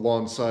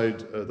alongside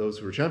those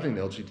who are championing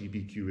the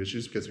LGBTQ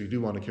issues, because we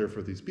do want to care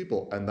for these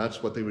people, and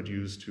that's what they would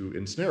use to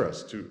ensnare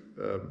us,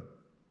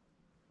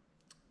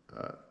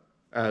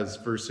 as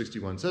verse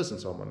 61 says in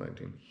Psalm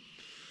 119.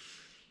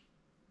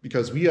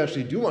 Because we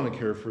actually do want to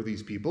care for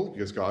these people,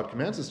 because God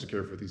commands us to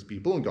care for these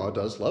people, and God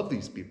does love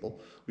these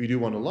people. We do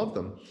want to love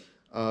them.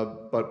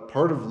 But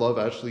part of love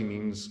actually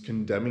means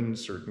condemning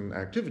certain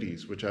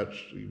activities, which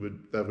actually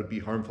would be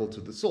harmful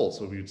to the soul.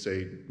 So we would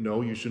say,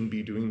 no, you shouldn't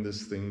be doing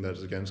this thing that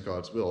is against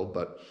God's will.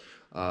 But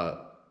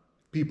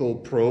people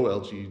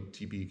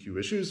pro-LGBTQ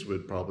issues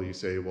would probably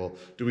say, well,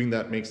 doing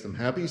that makes them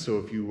happy. So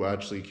if you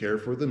actually care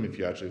for them, if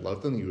you actually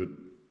love them, you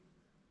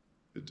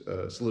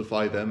would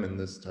solidify them in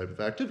this type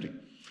of activity.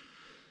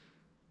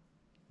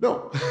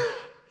 No,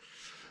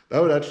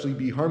 that would actually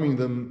be harming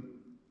them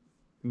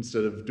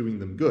instead of doing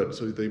them good.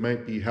 So they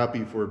might be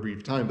happy for a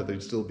brief time, but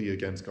they'd still be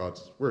against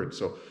God's word.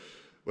 So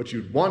what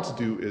you'd want to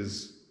do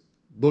is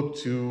look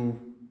to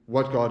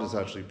what God has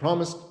actually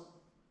promised,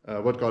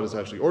 what God has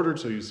actually ordered.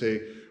 So you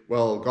say,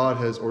 well, God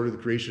has ordered the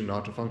creation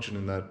not to function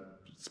in that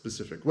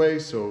specific way,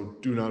 so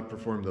do not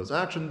perform those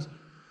actions.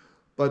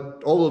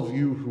 But all of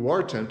you who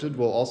are tempted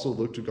will also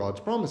look to God's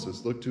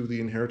promises, look to the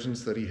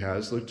inheritance that he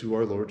has, look to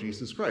our Lord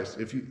Jesus Christ.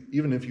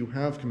 Even if you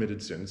have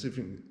committed sins,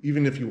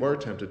 even if you are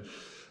tempted,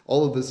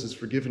 all of this is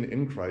forgiven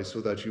in Christ,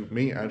 so that you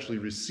may actually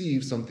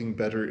receive something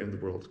better in the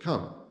world to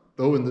come.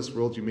 Though in this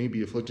world you may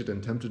be afflicted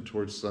and tempted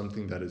towards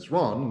something that is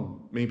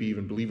wrong, maybe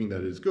even believing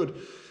that it is good,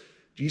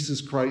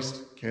 Jesus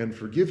Christ can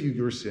forgive you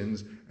your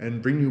sins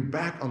and bring you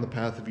back on the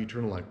path of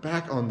eternal life,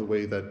 back on the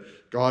way that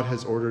God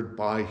has ordered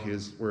by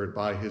his word,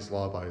 by his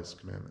law, by his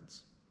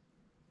commandments.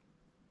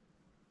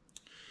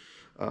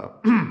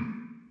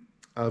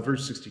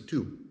 Verse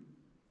 62.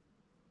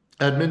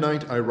 At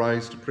midnight I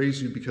rise to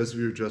praise you because of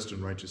your just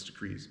and righteous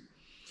decrees.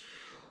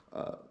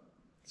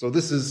 So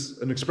this is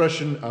an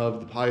expression of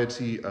the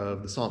piety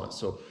of the psalmist.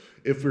 So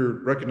if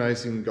we're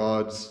recognizing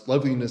God's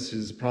loveliness,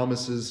 his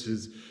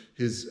promises,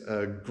 his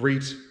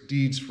great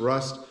deeds for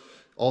us,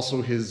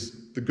 also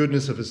the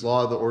goodness of his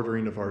law, the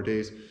ordering of our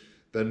days,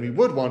 then we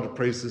would want to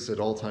praise this at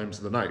all times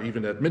of the night,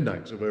 even at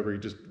midnight, so where we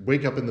just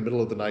wake up in the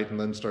middle of the night and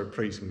then start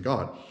praising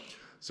God.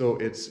 So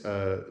it's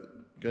kind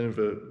of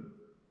a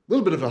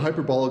little bit of a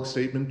hyperbolic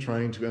statement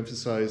trying to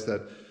emphasize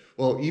that,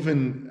 well,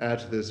 even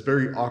at this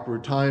very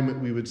awkward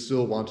time, we would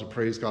still want to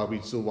praise God.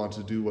 We'd still want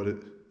to do what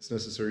is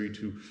necessary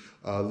to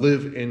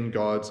live in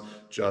God's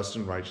just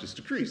and righteous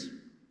decrees.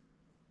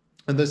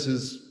 And this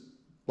is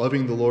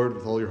loving the Lord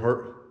with all your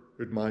heart,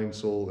 mind,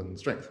 soul, and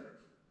strength.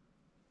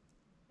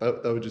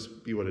 That would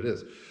just be what it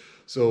is.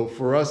 So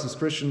for us as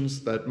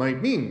Christians, that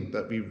might mean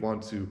that we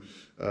want to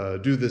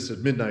do this at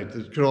midnight.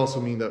 It could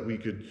also mean that we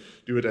could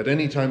do it at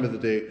any time of the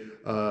day,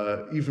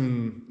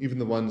 even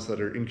the ones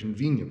that are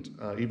inconvenient,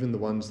 even the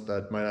ones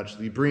that might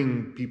actually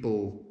bring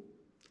people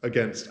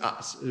against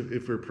us.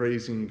 If we're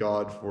praising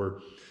God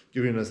for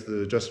giving us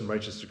the just and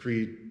righteous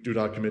decree, do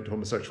not commit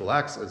homosexual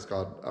acts, as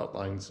God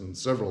outlines in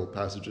several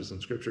passages in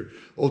Scripture,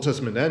 Old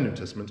Testament and New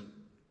Testament,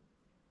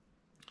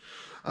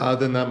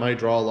 then that might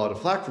draw a lot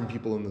of flack from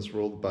people in this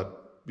world,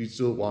 but we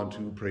still want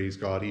to praise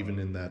God even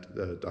in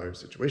that dire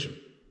situation.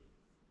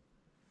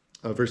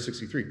 Verse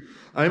 63,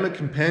 I am a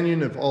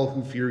companion of all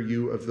who fear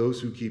you, of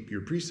those who keep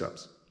your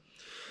precepts.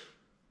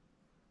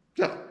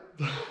 Yeah.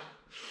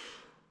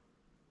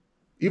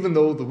 Even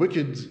though the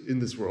wicked in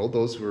this world,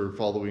 those who are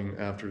following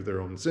after their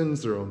own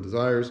sins, their own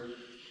desires,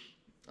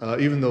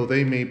 even though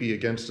they may be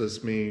against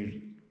us, may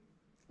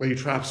lay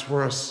traps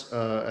for us,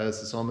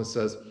 as the psalmist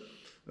says,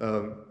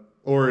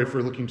 or if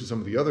we're looking to some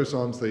of the other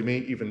psalms, they may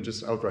even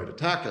just outright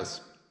attack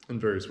us in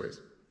various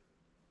ways.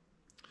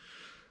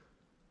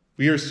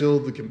 We are still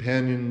the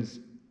companions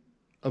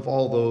of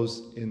all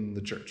those in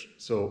the church.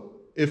 So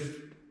if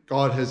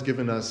God has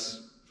given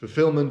us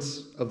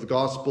fulfillments of the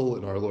gospel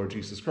in our Lord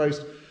Jesus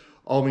Christ,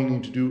 all we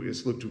need to do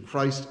is look to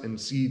Christ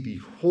and see the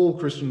whole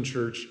Christian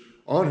church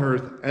on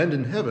earth and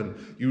in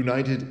heaven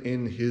united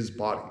in his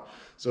body.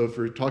 So if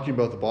we're talking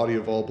about the body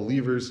of all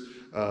believers,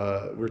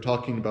 we're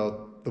talking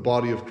about the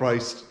body of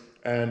Christ.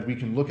 And we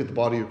can look at the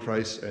body of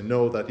Christ and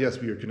know that, yes,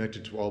 we are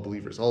connected to all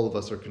believers. All of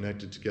us are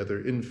connected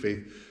together in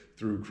faith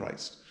through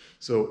Christ.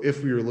 So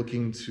if we are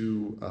looking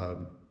to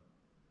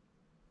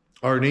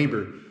our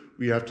neighbor,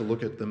 we have to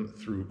look at them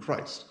through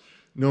Christ,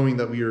 knowing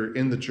that we are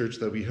in the church,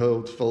 that we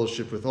hold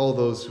fellowship with all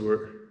those who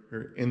are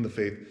in the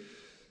faith.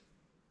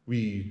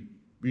 We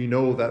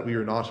know that we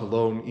are not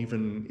alone,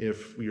 even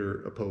if we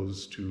are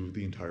opposed to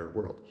the entire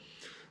world.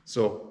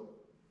 So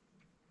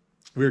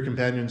we are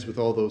companions with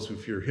all those who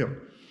fear him.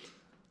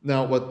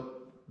 Now,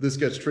 this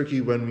gets tricky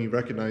when we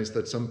recognize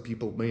that some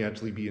people may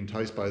actually be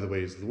enticed by the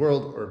ways of the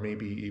world, or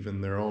maybe even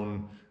their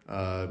own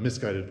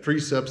misguided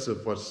precepts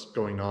of what's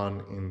going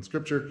on in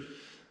Scripture.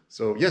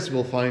 So yes,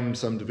 we'll find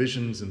some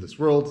divisions in this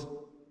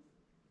world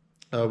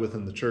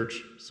within the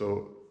church.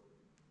 So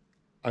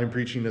I'm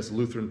preaching as a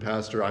Lutheran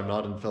pastor. I'm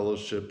not in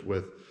fellowship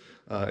with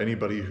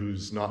anybody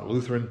who's not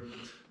Lutheran.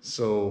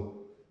 So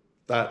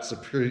that's a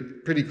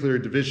pretty clear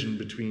division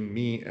between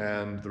me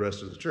and the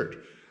rest of the church.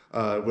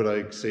 Would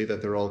I say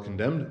that they're all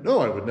condemned? No,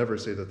 I would never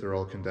say that they're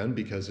all condemned,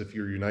 because if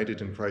you're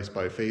united in Christ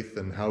by faith,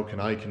 then how can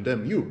I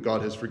condemn you?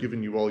 God has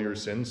forgiven you all your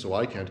sins, so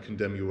I can't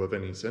condemn you of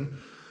any sin.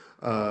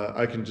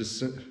 I can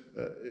just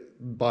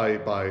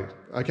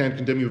I can't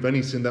condemn you of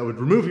any sin that would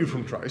remove you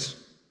from Christ.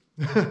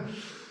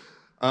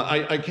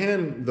 I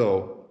can,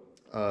 though,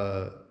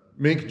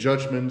 make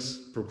judgments,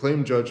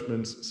 proclaim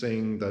judgments,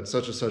 saying that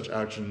such and such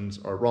actions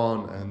are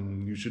wrong,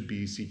 and you should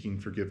be seeking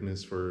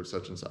forgiveness for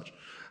such and such.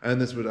 And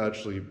this would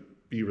actually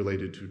be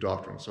related to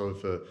doctrine. So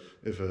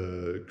if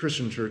a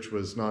Christian church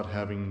was not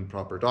having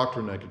proper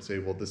doctrine, I could say,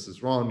 well, this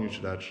is wrong, you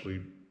should actually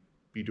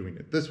be doing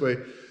it this way.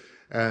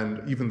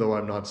 And even though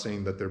I'm not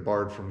saying that they're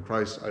barred from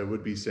Christ, I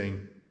would be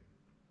saying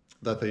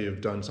that they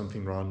have done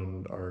something wrong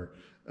and are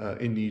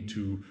in need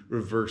to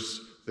reverse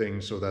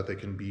things so that they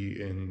can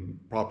be in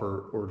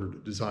proper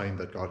ordered design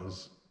that God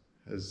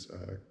has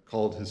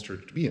called his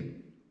church to be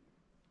in.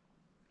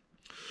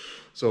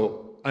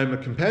 So I'm a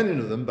companion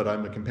of them, but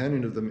I'm a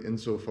companion of them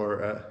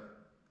insofar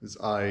as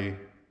I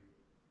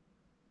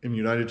am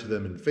united to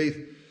them in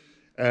faith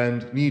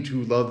and need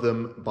to love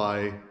them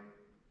by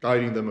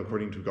guiding them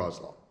according to God's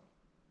law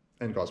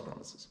and God's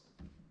promises.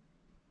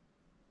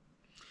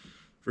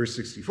 Verse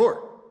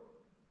 64.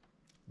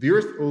 The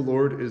earth, O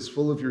Lord, is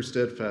full of your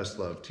steadfast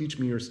love. Teach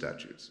me your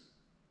statutes.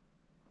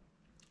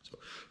 So,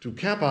 to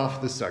cap off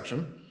this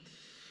section,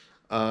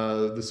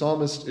 the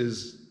psalmist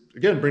is,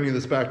 again, bringing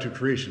this back to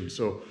creation.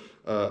 So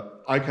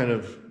I kind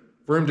of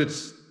wormed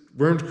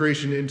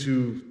creation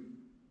into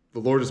the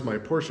Lord is my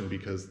portion,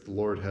 because the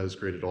Lord has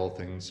created all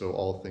things, so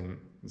all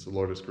things the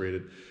Lord has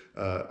created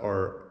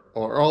are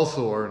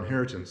also our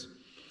inheritance.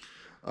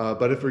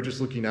 But if we're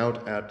just looking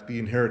out at the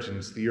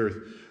inheritance, the earth,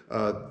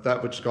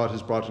 that which God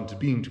has brought into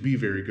being to be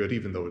very good,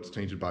 even though it's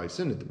tainted by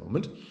sin at the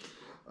moment,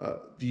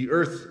 the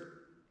earth,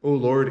 O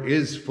Lord,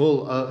 is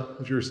full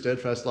of your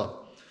steadfast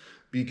love.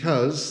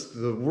 because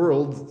the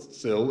world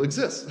still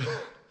exists.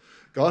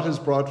 God has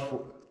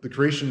brought the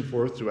creation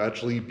forth to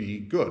actually be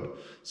good.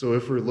 So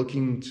if we're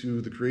looking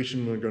to the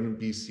creation, we're going to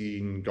be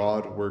seeing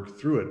God work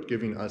through it,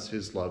 giving us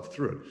his love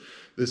through it.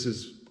 This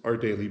is our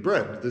daily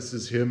bread. This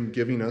is him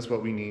giving us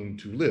what we need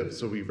to live.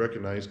 So we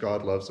recognize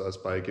God loves us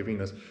by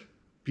giving us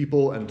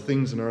people and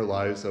things in our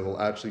lives that will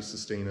actually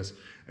sustain us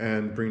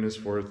and bring us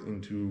forth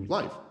into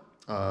life,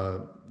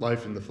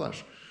 life in the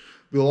flesh.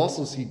 We'll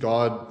also see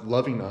God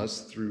loving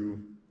us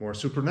through more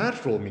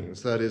supernatural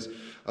means, that is,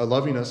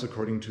 loving us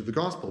according to the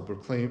gospel,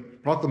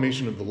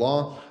 proclamation of the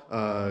law,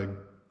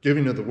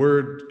 giving of the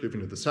word,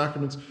 giving of the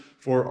sacraments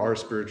for our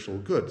spiritual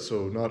good.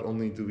 So not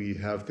only do we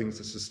have things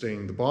that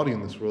sustain the body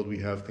in this world, we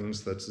have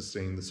things that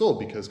sustain the soul,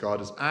 because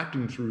God is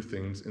acting through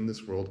things in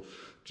this world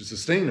to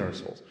sustain our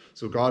souls.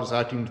 So God is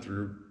acting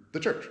through the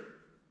church.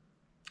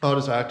 God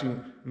is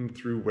acting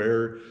through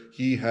where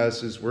he has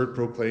his word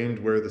proclaimed,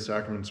 where the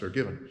sacraments are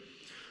given.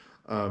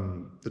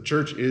 The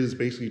church is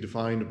basically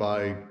defined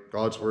by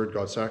God's word,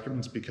 God's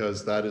sacraments,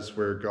 because that is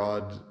where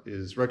God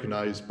is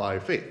recognized by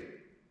faith.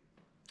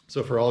 So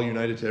if we're all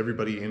united to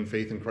everybody in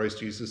faith in Christ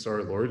Jesus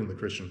our Lord in the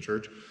Christian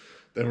church,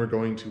 then we're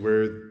going to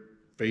where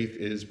faith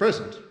is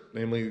present,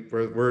 namely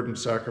where the word and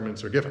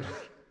sacraments are given.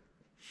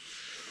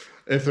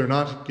 If they're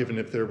not given,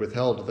 if they're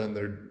withheld,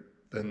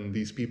 then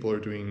these people are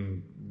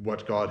doing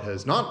what God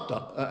has not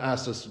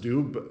asked us to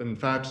do, but in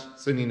fact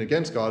sinning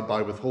against God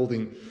by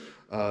withholding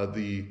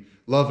the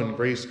love and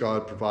grace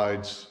God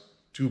provides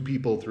to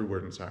people through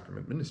word and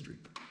sacrament ministry.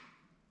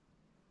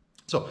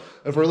 So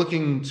if we're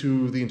looking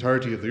to the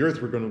entirety of the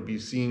earth, we're going to be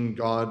seeing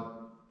God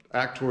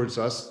act towards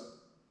us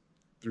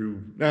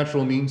through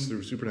natural means,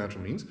 through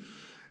supernatural means,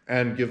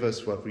 and give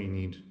us what we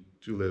need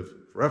to live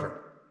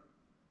forever.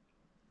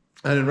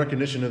 And in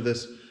recognition of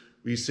this,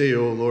 we say,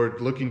 O Lord,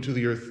 looking to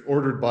the earth,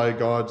 ordered by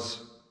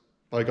God's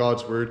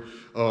word,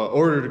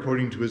 ordered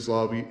according to his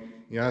law, we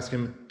ask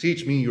him,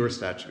 teach me your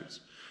statutes.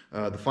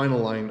 The final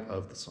line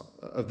of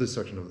this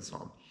section of the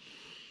psalm.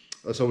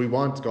 So we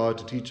want God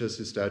to teach us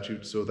his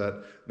statutes, so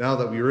that now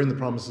that we are in the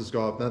promises of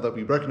God, now that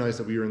we recognize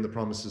that we are in the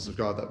promises of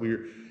God, that we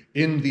are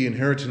in the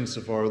inheritance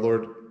of our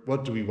Lord,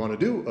 what do we want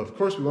to do? Of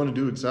course we want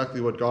to do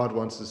exactly what God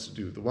wants us to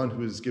do. The one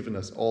who has given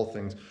us all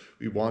things,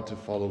 we want to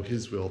follow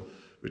his will,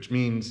 which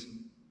means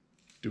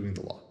doing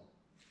the law.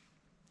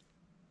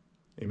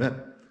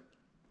 Amen.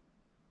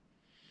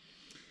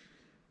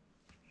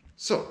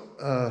 So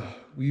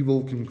we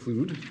will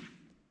conclude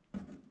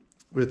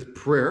with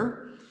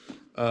prayer,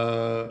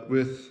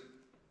 with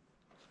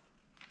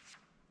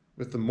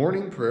the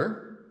morning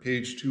prayer,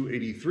 page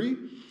 283,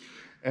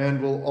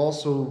 and we'll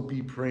also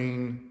be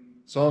praying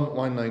Psalm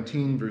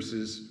 119,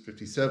 verses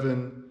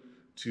 57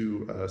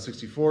 to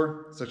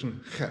 64,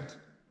 section Cheth.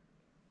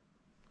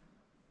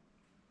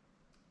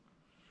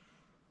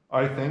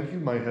 I thank you,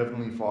 my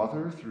heavenly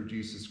Father, through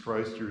Jesus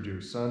Christ, your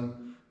dear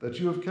Son, that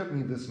you have kept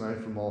me this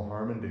night from all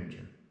harm and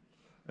danger.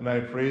 And I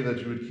pray that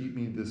you would keep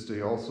me this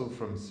day also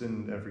from sin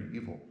and every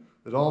evil,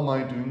 that all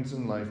my doings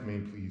in life may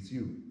please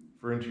you.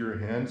 For into your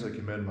hands I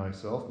commend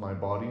myself, my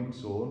body and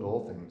soul, and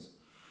all things.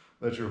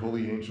 Let your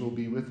holy angel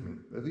be with me,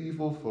 that the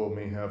evil foe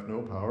may have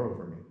no power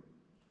over me.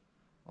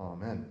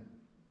 Amen.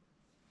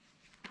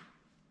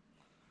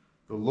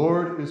 The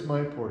Lord is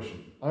my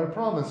portion. I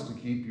promise to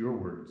keep your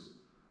words.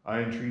 I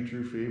entreat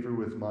your favor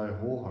with my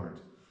whole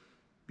heart.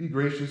 Be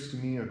gracious to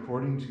me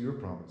according to your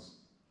promise.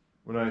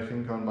 When I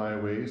think on my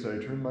ways, I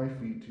turn my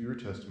feet to your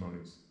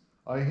testimonies.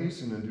 I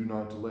hasten and do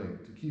not delay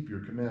to keep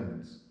your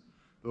commandments.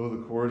 Though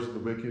the cords of the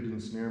wicked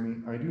ensnare me,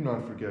 I do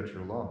not forget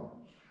your law.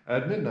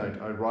 At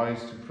midnight I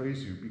rise to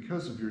praise you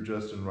because of your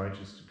just and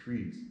righteous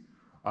decrees.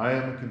 I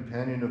am a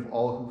companion of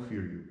all who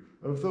fear you,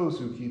 of those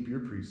who keep your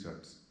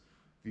precepts.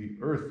 The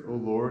earth, O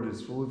Lord,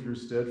 is full of your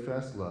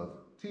steadfast love.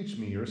 Teach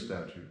me your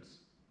statutes.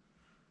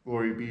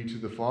 Glory be to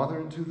the Father,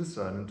 and to the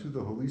Son, and to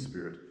the Holy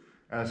Spirit,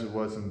 as it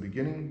was in the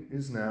beginning,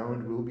 is now,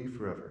 and will be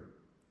forever.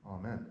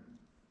 Amen.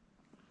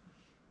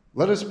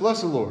 Let us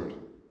bless the Lord.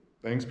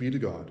 Thanks be to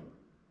God.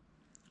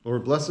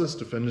 Lord, bless us,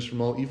 defend us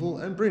from all evil,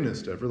 and bring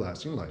us to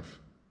everlasting life.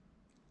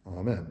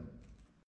 Amen.